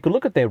market, you can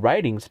look at their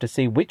ratings to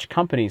see which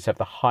companies have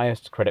the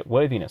highest credit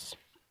worthiness.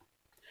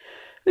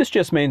 This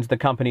just means the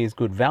company is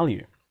good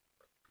value.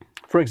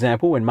 For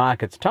example, when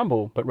markets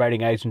tumble, but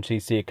rating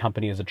agencies see a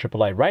company as a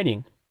AAA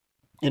rating,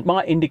 it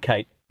might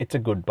indicate it's a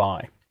good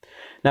buy.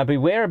 Now,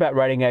 beware about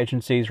rating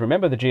agencies.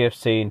 Remember the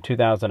GFC in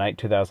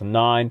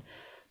 2008-2009?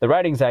 The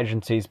ratings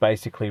agencies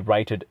basically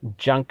rated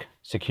junk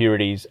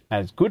securities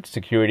as good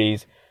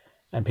securities,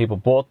 and people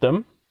bought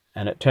them,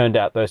 and it turned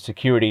out those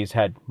securities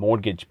had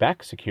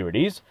mortgage-backed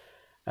securities,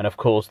 and of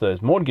course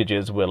those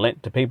mortgages were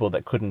lent to people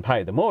that couldn't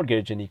pay the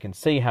mortgage, and you can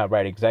see how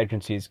ratings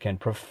agencies can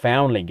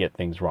profoundly get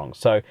things wrong.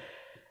 So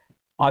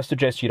I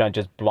suggest you don't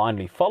just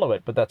blindly follow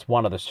it, but that's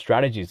one of the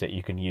strategies that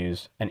you can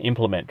use and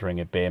implement during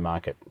a bear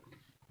market.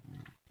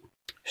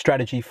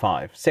 Strategy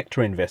 5,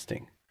 sector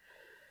investing.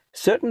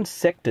 Certain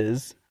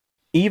sectors,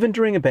 even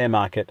during a bear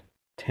market,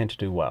 tend to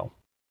do well.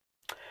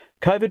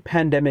 COVID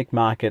pandemic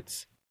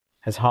markets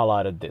has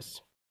highlighted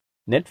this.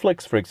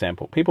 Netflix, for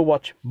example, people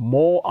watch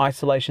more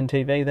isolation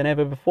TV than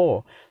ever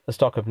before. The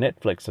stock of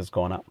Netflix has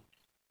gone up.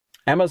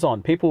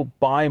 Amazon, people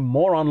buy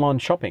more online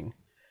shopping.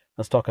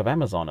 The stock of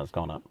Amazon has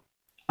gone up.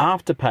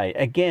 Afterpay,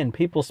 again,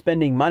 people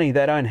spending money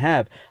they don't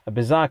have. A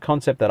bizarre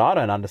concept that I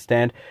don't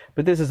understand,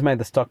 but this has made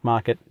the stock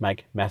market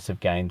make massive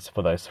gains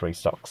for those three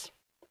stocks.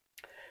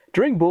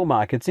 During bull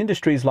markets,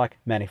 industries like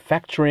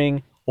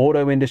manufacturing,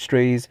 auto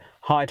industries,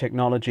 high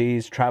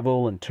technologies,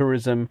 travel and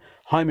tourism,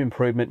 home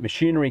improvement,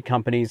 machinery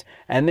companies,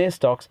 and their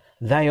stocks,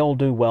 they all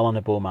do well in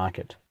a bull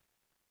market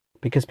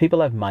because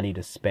people have money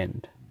to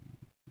spend.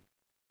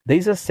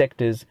 These are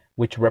sectors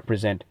which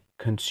represent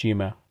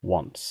consumer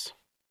wants.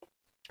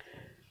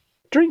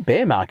 During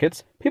bear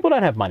markets, people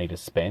don't have money to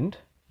spend.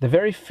 They're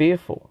very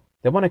fearful.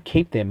 They want to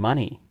keep their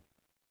money.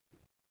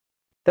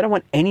 They don't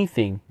want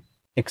anything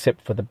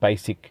except for the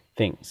basic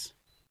things.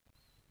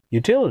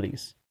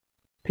 Utilities.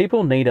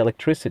 People need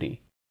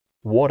electricity,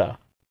 water,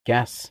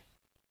 gas,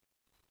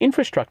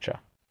 infrastructure,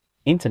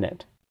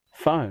 internet,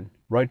 phone,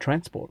 road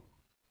transport,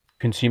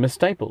 consumer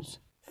staples,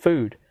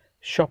 food,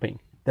 shopping,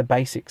 the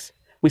basics.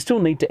 We still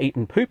need to eat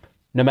and poop,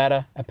 no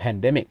matter a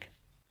pandemic.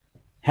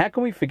 How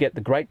can we forget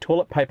the great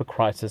toilet paper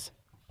crisis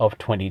of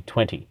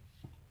 2020?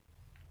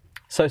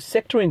 So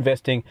sector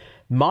investing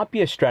might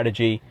be a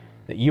strategy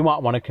that you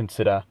might want to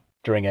consider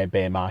during a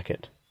bear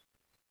market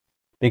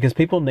because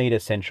people need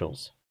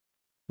essentials.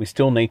 We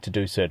still need to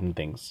do certain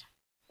things.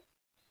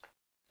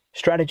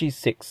 Strategy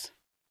 6,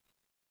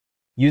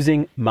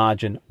 using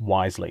margin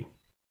wisely.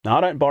 Now,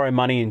 I don't borrow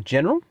money in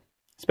general,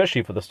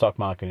 especially for the stock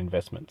market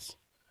investments.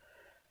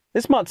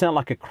 This might sound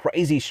like a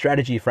crazy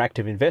strategy for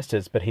active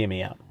investors, but hear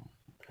me out.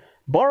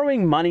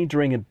 Borrowing money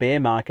during a bear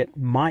market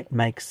might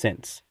make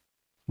sense.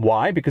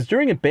 Why? Because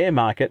during a bear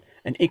market,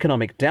 an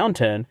economic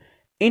downturn,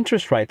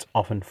 interest rates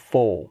often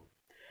fall.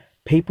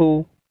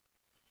 People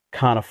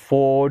can't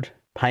afford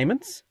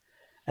payments,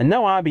 and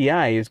no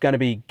RBA is going to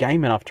be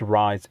game enough to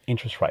rise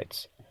interest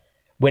rates.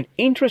 When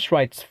interest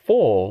rates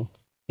fall,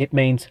 it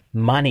means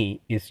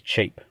money is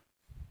cheap.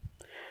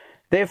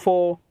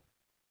 Therefore,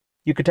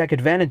 you could take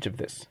advantage of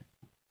this,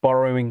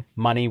 borrowing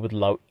money with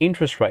low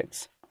interest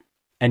rates,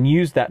 and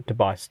use that to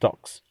buy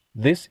stocks.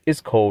 This is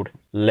called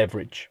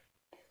leverage.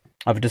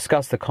 I've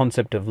discussed the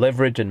concept of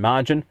leverage and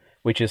margin,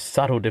 which is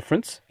subtle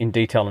difference, in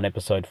detail in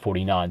episode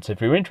 49. So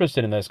if you're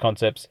interested in those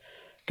concepts,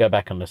 go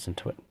back and listen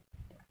to it.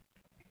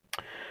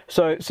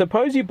 So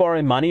suppose you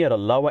borrow money at a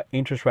lower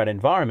interest rate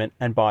environment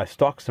and buy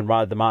stocks and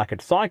ride the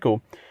market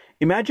cycle.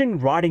 Imagine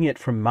riding it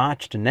from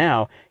March to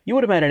now, you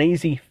would have made an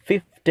easy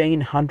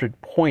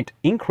 1,500 point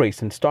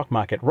increase in stock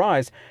market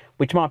rise,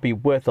 which might be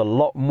worth a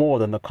lot more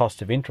than the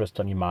cost of interest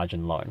on your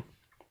margin loan.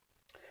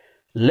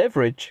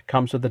 Leverage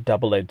comes with a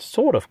double-edged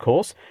sword, of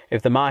course.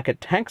 If the market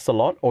tanks a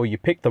lot or you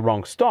pick the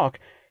wrong stock,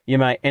 you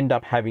may end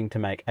up having to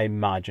make a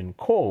margin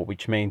call,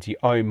 which means you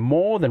owe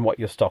more than what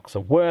your stocks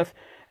are worth,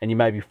 and you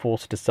may be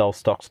forced to sell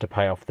stocks to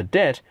pay off the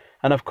debt.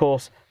 And of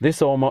course,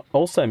 this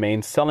also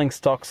means selling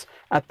stocks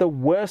at the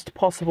worst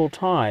possible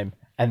time,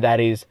 and that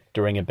is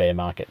during a bear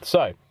market.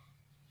 So,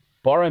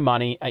 borrow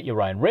money at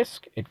your own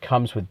risk. It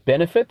comes with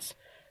benefits,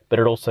 but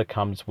it also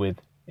comes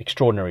with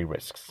extraordinary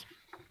risks.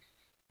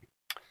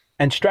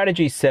 And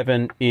strategy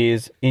 7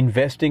 is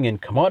investing in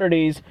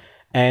commodities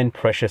and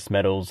precious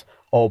metals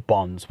or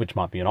bonds, which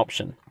might be an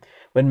option.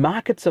 When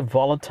markets are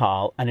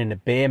volatile and in a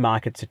bear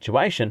market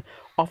situation,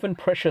 often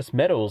precious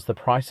metals, the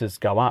prices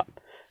go up.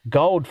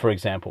 Gold, for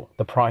example,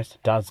 the price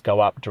does go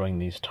up during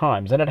these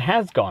times, and it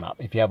has gone up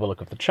if you have a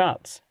look at the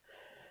charts.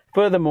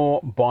 Furthermore,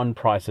 bond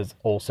prices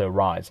also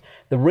rise.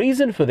 The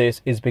reason for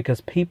this is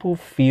because people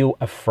feel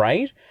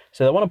afraid,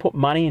 so they want to put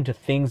money into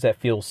things that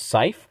feel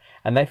safe,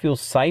 and they feel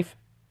safe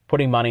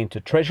putting money into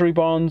treasury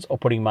bonds or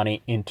putting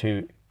money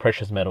into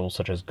precious metals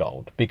such as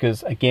gold,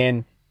 because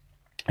again,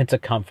 it's a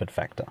comfort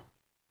factor.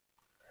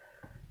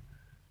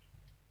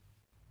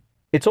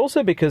 It's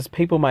also because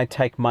people may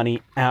take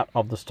money out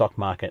of the stock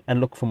market and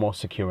look for more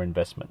secure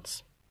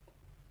investments.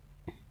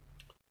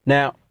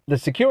 Now, the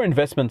secure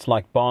investments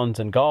like bonds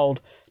and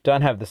gold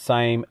don't have the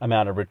same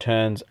amount of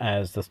returns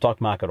as the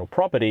stock market or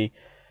property,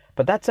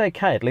 but that's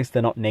okay. At least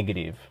they're not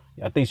negative.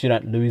 At least you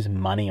don't lose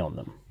money on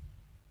them.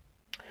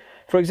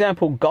 For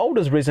example, gold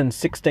has risen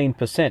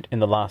 16% in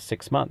the last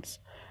 6 months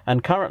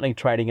and currently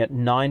trading at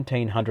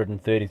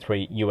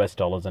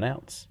 $1,933 an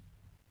ounce.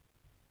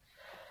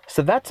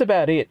 So that's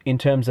about it in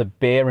terms of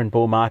bear and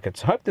bull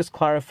markets. I hope this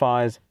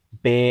clarifies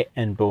bear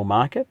and bull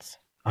markets.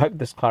 I hope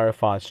this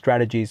clarifies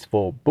strategies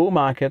for bull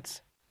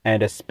markets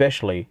and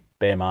especially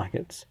bear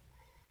markets.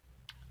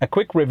 A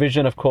quick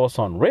revision, of course,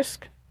 on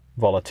risk,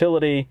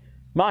 volatility,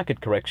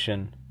 market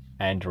correction,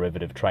 and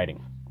derivative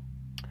trading.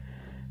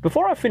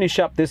 Before I finish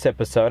up this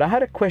episode, I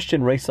had a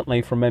question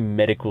recently from a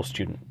medical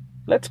student.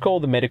 Let's call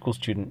the medical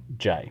student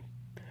Jay.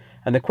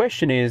 And the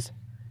question is,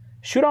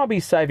 should I be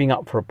saving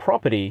up for a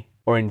property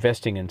or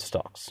investing in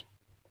stocks?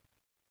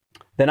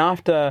 Then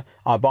after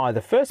I buy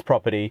the first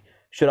property,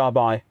 should I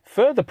buy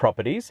further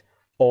properties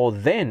or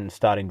then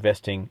start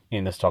investing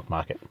in the stock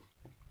market?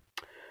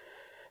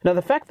 Now,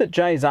 the fact that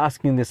Jay is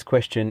asking this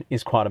question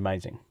is quite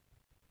amazing.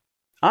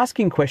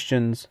 Asking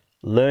questions,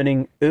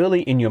 learning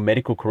early in your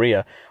medical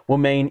career will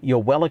mean you're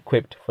well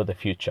equipped for the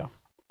future.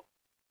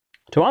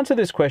 To answer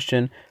this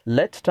question,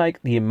 let's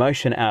take the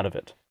emotion out of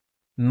it.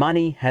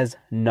 Money has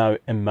no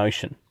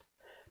emotion,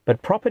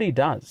 but property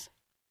does.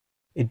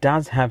 It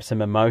does have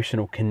some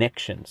emotional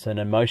connections, an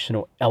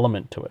emotional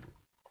element to it.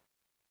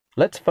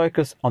 Let's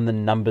focus on the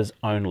numbers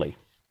only.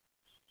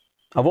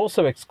 I've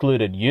also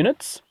excluded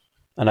units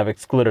and I've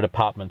excluded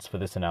apartments for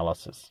this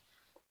analysis.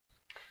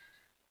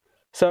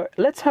 So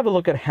let's have a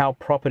look at how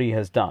property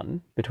has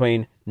done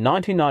between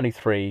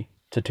 1993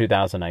 to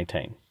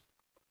 2018,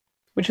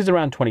 which is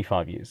around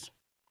 25 years.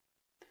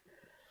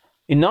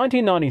 In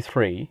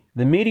 1993,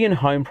 the median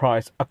home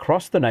price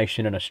across the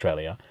nation in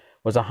Australia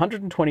was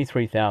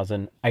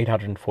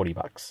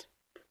 $123,840.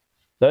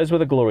 Those were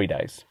the glory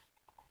days.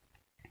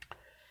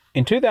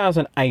 In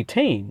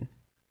 2018,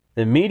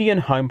 the median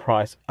home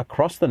price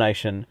across the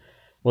nation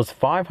was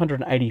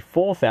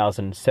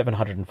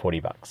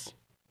 $584,740.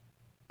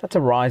 That's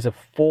a rise of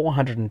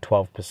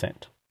 412%.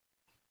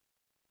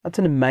 That's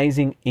an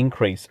amazing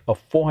increase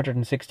of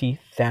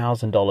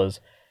 $460,000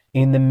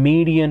 in the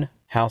median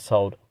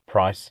household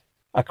price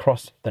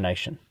across the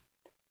nation.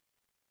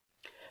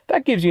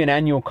 That gives you an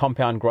annual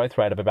compound growth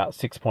rate of about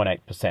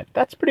 6.8%.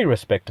 That's pretty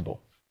respectable.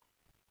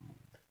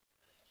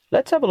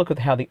 Let's have a look at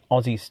how the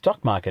Aussie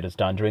stock market has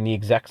done during the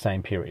exact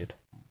same period.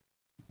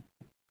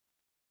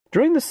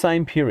 During the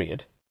same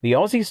period, the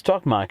Aussie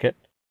stock market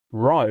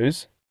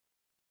rose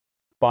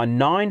by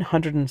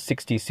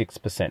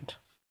 966%,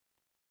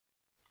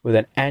 with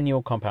an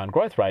annual compound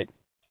growth rate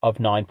of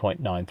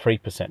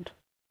 9.93%.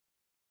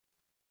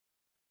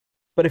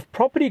 But if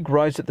property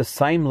grows at the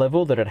same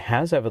level that it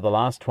has over the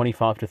last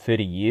 25 to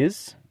 30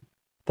 years,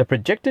 the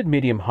projected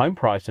median home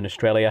price in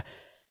Australia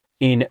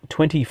in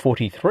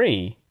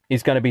 2043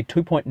 is going to be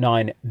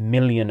 $2.9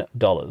 million.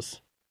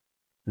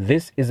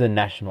 This is a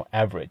national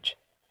average.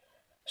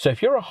 So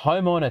if you're a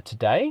homeowner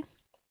today,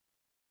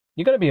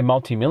 you're going to be a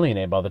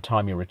multimillionaire by the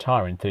time you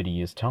retire in 30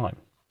 years' time.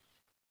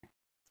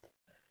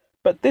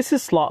 But this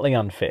is slightly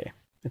unfair.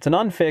 It's an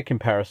unfair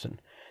comparison.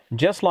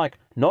 Just like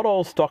not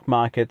all stock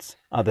markets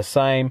are the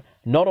same,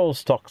 not all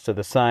stocks are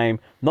the same,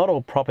 not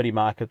all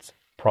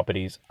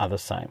properties are the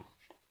same.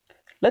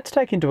 Let's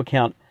take into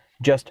account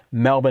just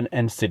Melbourne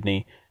and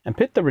Sydney and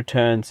pit the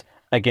returns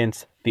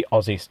against the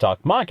Aussie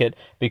stock market,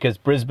 because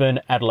Brisbane,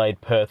 Adelaide,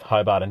 Perth,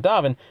 Hobart and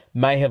Darwin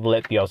may have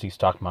let the Aussie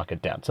stock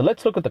market down. So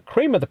let's look at the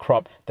cream of the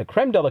crop, the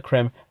creme de la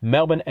creme,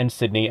 Melbourne and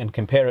Sydney, and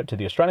compare it to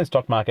the Australian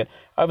stock market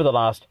over the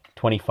last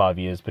 25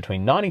 years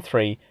between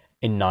 93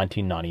 and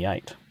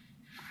 1998.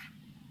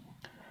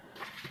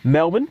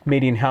 Melbourne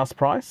median house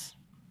price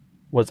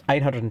was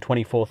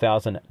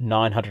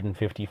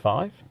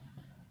 $824,955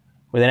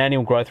 with an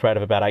annual growth rate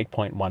of about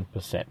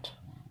 8.1%.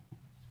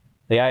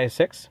 The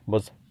ASX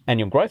was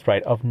annual growth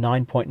rate of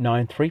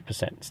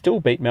 9.93%, still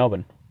beat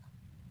Melbourne.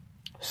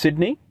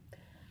 Sydney,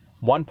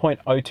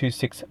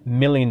 $1.026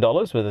 million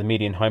with a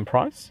median home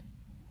price.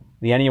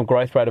 The annual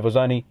growth rate was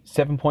only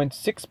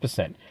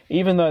 7.6%.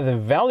 Even though the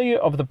value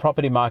of the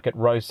property market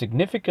rose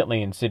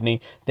significantly in Sydney,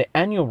 the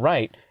annual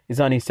rate is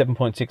only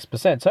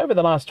 7.6%. So over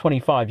the last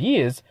 25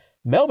 years,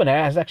 Melbourne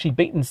has actually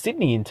beaten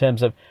Sydney in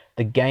terms of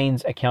the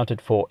gains accounted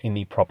for in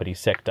the property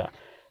sector.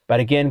 But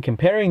again,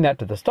 comparing that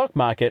to the stock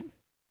market,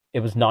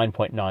 it was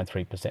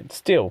 9.93%.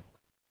 Still,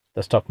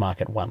 the stock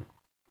market won.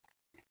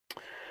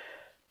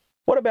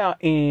 What about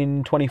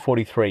in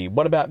 2043?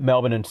 What about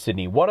Melbourne and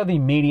Sydney? What are the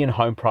median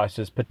home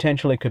prices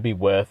potentially could be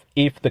worth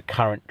if the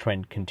current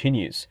trend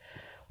continues?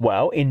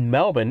 Well, in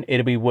Melbourne,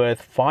 it'll be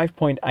worth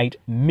 $5.8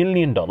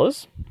 million.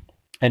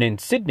 And in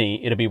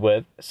Sydney, it'll be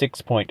worth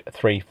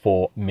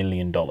 $6.34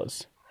 million.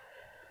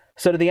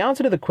 So the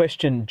answer to the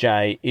question,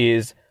 Jay,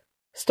 is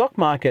stock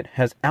market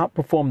has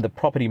outperformed the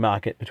property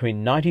market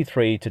between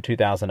 93 to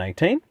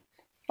 2018,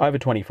 over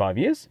 25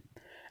 years,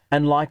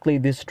 and likely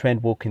this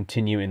trend will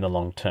continue in the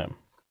long term.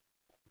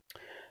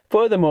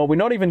 Furthermore, we're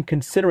not even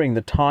considering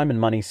the time and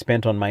money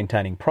spent on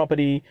maintaining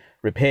property,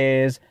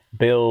 repairs,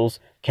 bills,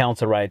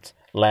 council rates,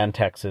 land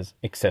taxes,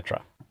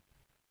 etc.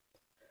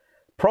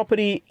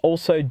 Property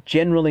also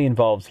generally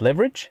involves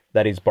leverage,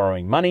 that is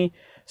borrowing money,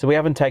 so we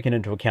haven't taken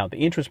into account the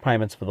interest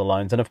payments for the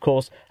loans. And of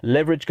course,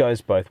 leverage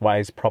goes both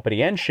ways,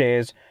 property and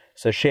shares,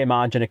 so share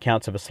margin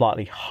accounts have a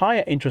slightly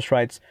higher interest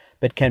rates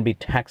but can be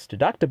tax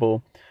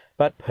deductible,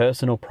 but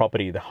personal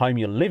property, the home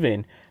you live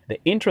in, the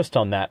interest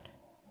on that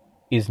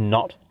is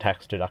not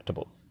tax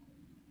deductible.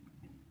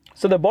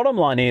 So the bottom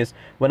line is,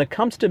 when it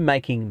comes to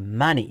making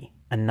money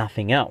and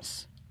nothing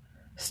else,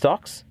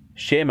 stocks,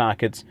 share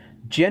markets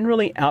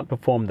generally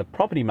outperform the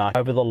property market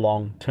over the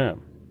long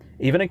term,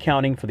 even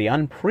accounting for the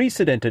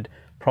unprecedented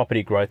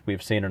property growth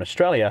we've seen in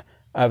Australia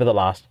over the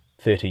last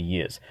 30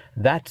 years.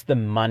 That's the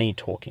money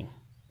talking.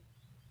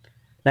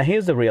 Now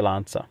here's the real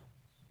answer.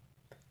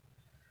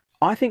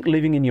 I think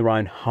living in your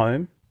own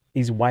home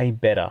is way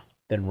better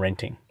than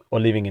renting or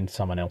living in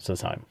someone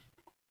else's home.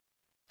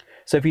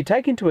 So if you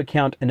take into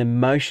account an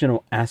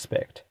emotional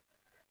aspect,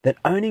 then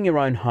owning your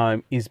own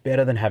home is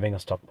better than having a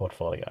stock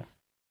portfolio.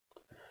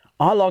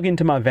 I log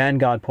into my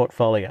Vanguard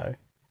portfolio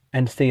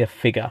and see a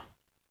figure.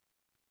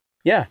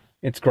 Yeah,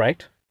 it's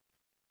great.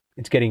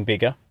 It's getting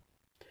bigger,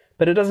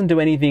 but it doesn't do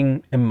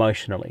anything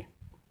emotionally.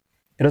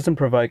 It doesn't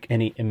provoke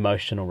any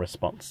emotional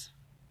response.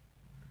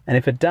 And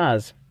if it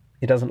does,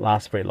 it doesn't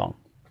last very long.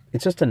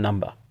 It's just a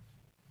number.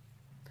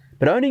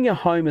 But owning your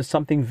home is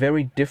something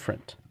very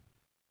different.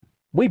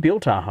 We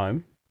built our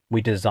home.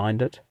 We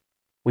designed it.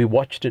 We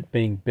watched it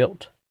being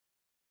built.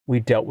 We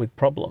dealt with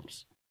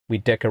problems. We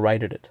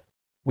decorated it.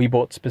 We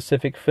bought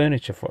specific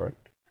furniture for it.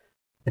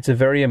 It's a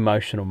very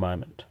emotional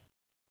moment.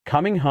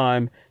 Coming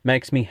home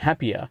makes me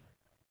happier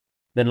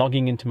than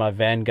logging into my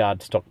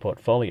Vanguard stock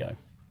portfolio.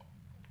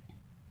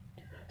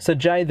 So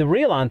Jay, the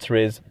real answer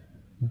is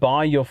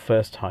buy your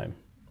first home.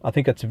 I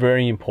think that's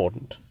very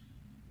important.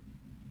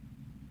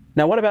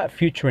 Now, what about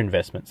future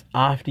investments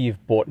after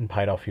you've bought and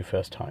paid off your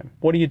first home?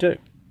 What do?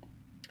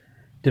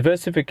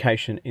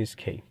 Diversification is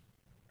key.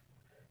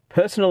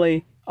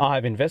 Personally, I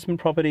have investment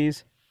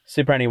properties,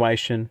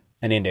 superannuation,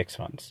 and index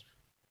funds.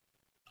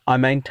 I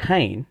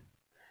maintain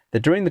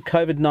that during the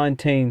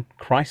COVID-19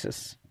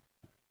 crisis,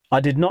 I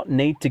did not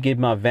need to give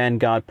my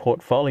Vanguard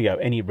portfolio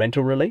any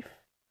rental relief.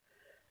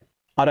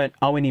 I don't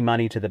owe any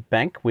money to the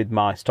bank with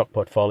my stock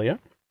portfolio.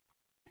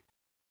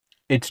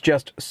 It's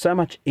just so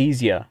much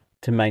easier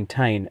to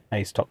maintain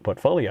a stock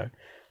portfolio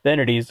than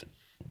it is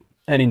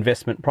an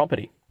investment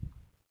property.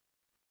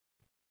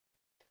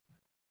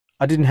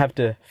 I didn't have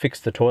to fix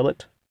the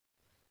toilet.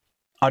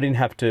 I didn't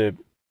have to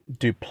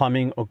do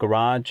plumbing or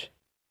garage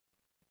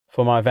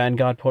for my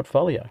Vanguard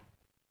portfolio.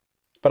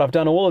 But I've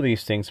done all of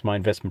these things for my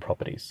investment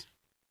properties.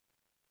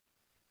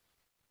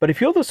 But if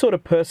you're the sort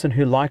of person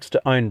who likes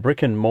to own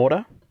brick and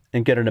mortar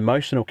and get an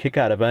emotional kick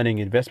out of owning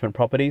investment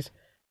properties,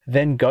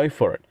 then go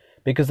for it.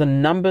 Because the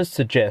numbers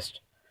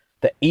suggest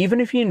that even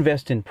if you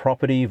invest in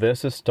property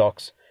versus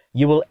stocks,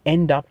 you will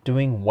end up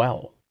doing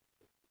well.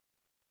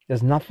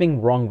 There's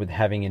nothing wrong with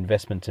having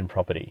investments in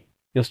property.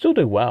 You'll still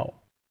do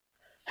well.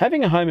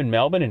 Having a home in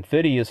Melbourne in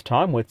 30 years'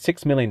 time worth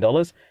 $6 million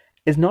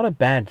is not a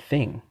bad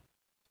thing.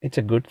 It's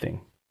a good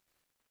thing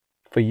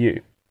for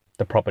you,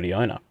 the property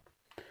owner.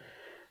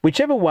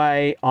 Whichever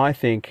way, I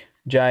think,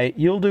 Jay,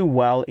 you'll do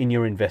well in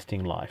your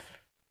investing life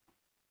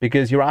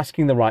because you're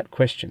asking the right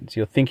questions,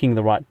 you're thinking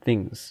the right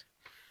things,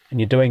 and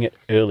you're doing it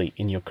early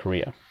in your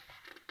career.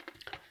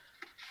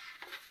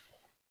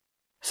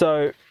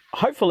 So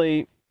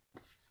hopefully,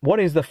 what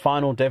is the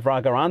final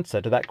Devraga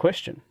answer to that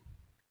question?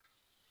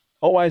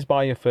 Always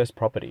buy your first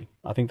property.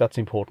 I think that's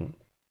important.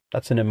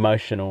 That's an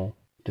emotional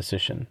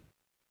decision.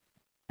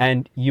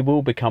 And you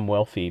will become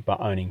wealthy by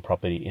owning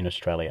property in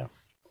Australia.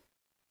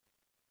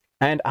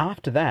 And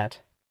after that,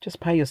 just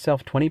pay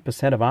yourself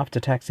 20% of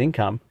after-tax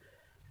income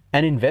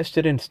and invest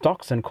it in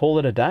stocks and call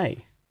it a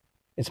day.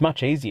 It's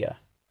much easier.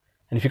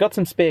 And if you've got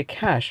some spare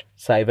cash,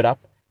 save it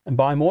up and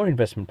buy more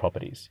investment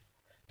properties.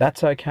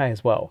 That's okay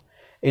as well.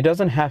 It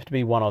doesn't have to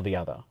be one or the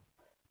other.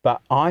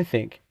 But I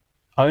think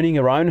owning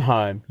your own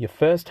home, your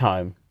first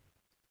home,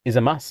 is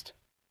a must.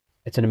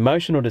 It's an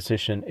emotional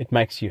decision. It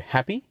makes you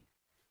happy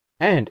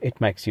and it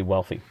makes you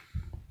wealthy.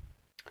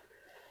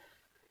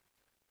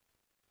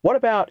 What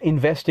about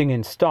investing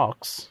in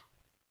stocks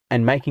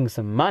and making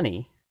some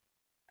money,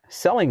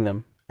 selling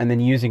them, and then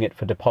using it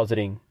for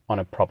depositing on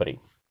a property?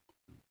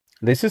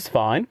 This is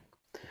fine,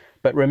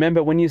 but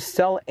remember, when you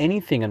sell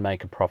anything and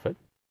make a profit,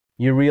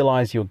 you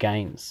realize your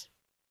gains.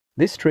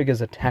 This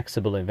triggers a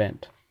taxable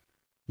event.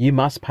 You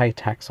must pay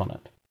tax on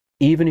it,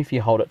 even if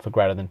you hold it for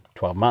greater than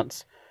 12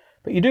 months.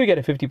 But you do get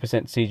a 50%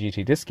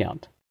 CGT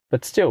discount,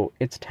 but still,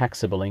 it's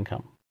taxable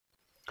income.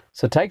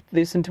 So take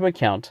this into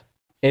account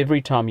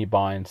every time you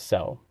buy and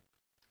sell.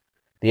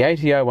 The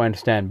ATO won't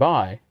stand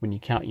by when you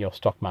count your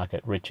stock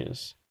market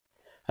riches.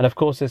 And of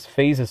course, there's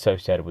fees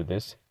associated with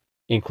this,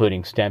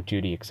 including stamp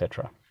duty,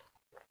 etc.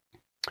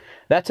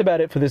 That's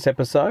about it for this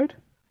episode.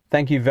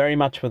 Thank you very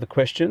much for the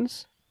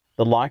questions,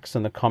 the likes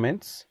and the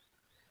comments.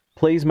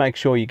 Please make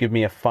sure you give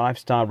me a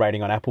 5-star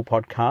rating on Apple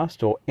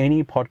Podcast or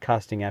any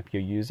podcasting app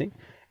you're using.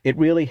 It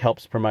really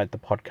helps promote the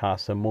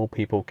podcast so more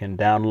people can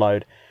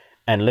download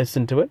and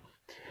listen to it.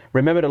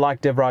 Remember to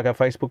like Devraga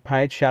Facebook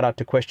page, shout out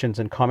to questions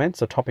and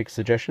comments or topic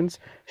suggestions.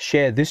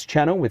 Share this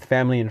channel with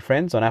family and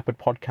friends on Apple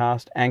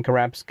Podcast, Anchor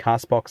apps,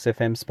 Castbox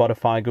FM,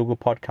 Spotify, Google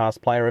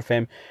Podcast, Player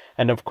FM,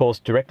 and of course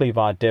directly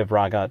via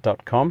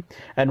devraga.com.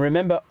 And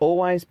remember,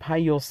 always pay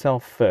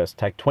yourself first.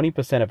 Take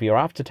 20% of your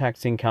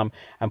after-tax income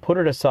and put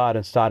it aside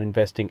and start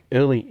investing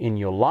early in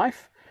your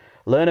life.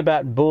 Learn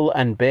about bull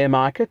and bear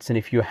markets, and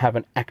if you have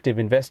an active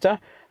investor,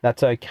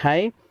 that's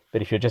okay.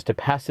 But if you're just a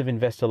passive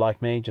investor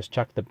like me, just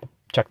chuck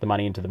the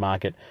money into the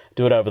market,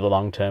 do it over the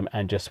long term,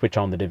 and just switch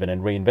on the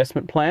dividend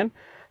reinvestment plan.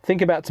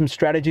 Think about some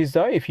strategies,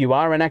 though, if you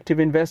are an active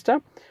investor,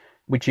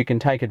 which you can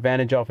take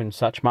advantage of in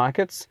such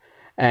markets.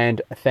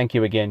 And thank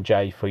you again,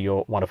 Jay, for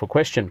your wonderful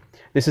question.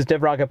 This is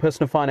Devraga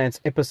Personal Finance,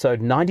 episode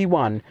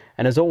 91.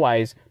 And as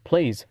always,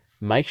 please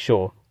make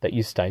sure that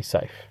you stay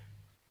safe.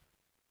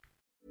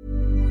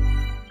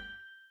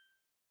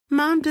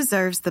 Mom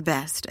deserves the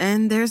best,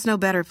 and there's no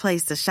better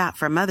place to shop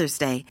for Mother's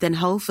Day than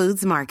Whole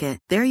Foods Market.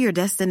 They're your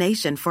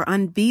destination for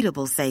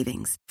unbeatable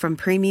savings, from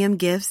premium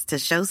gifts to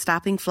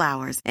show-stopping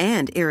flowers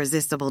and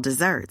irresistible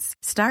desserts.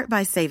 Start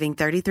by saving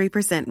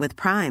 33% with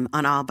Prime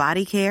on all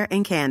body care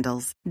and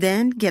candles.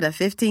 Then get a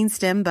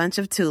 15-stem bunch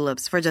of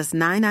tulips for just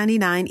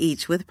 $9.99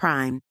 each with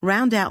Prime.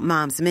 Round out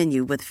Mom's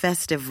menu with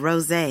festive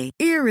rosé,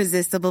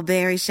 irresistible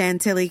berry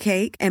chantilly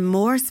cake, and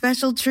more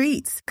special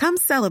treats. Come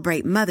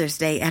celebrate Mother's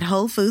Day at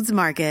Whole Foods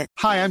Market.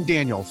 Hi, I'm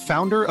Daniel,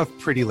 founder of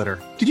Pretty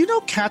Litter. Did you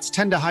know cats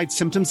tend to hide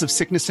symptoms of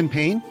sickness and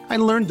pain? I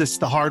learned this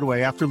the hard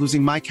way after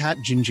losing my cat,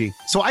 Gingy.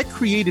 So I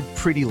created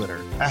Pretty Litter,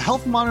 a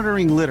health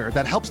monitoring litter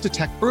that helps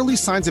detect early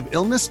signs of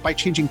illness by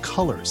changing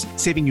colors,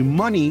 saving you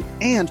money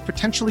and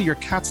potentially your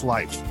cat's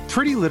life.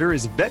 Pretty Litter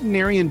is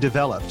veterinarian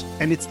developed,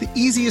 and it's the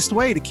easiest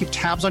way to keep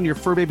tabs on your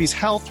fur baby's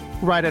health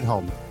right at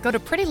home. Go to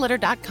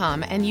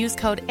prettylitter.com and use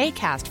code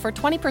ACAST for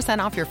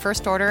 20% off your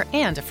first order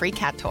and a free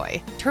cat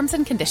toy. Terms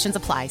and conditions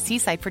apply. See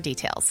site for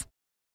details.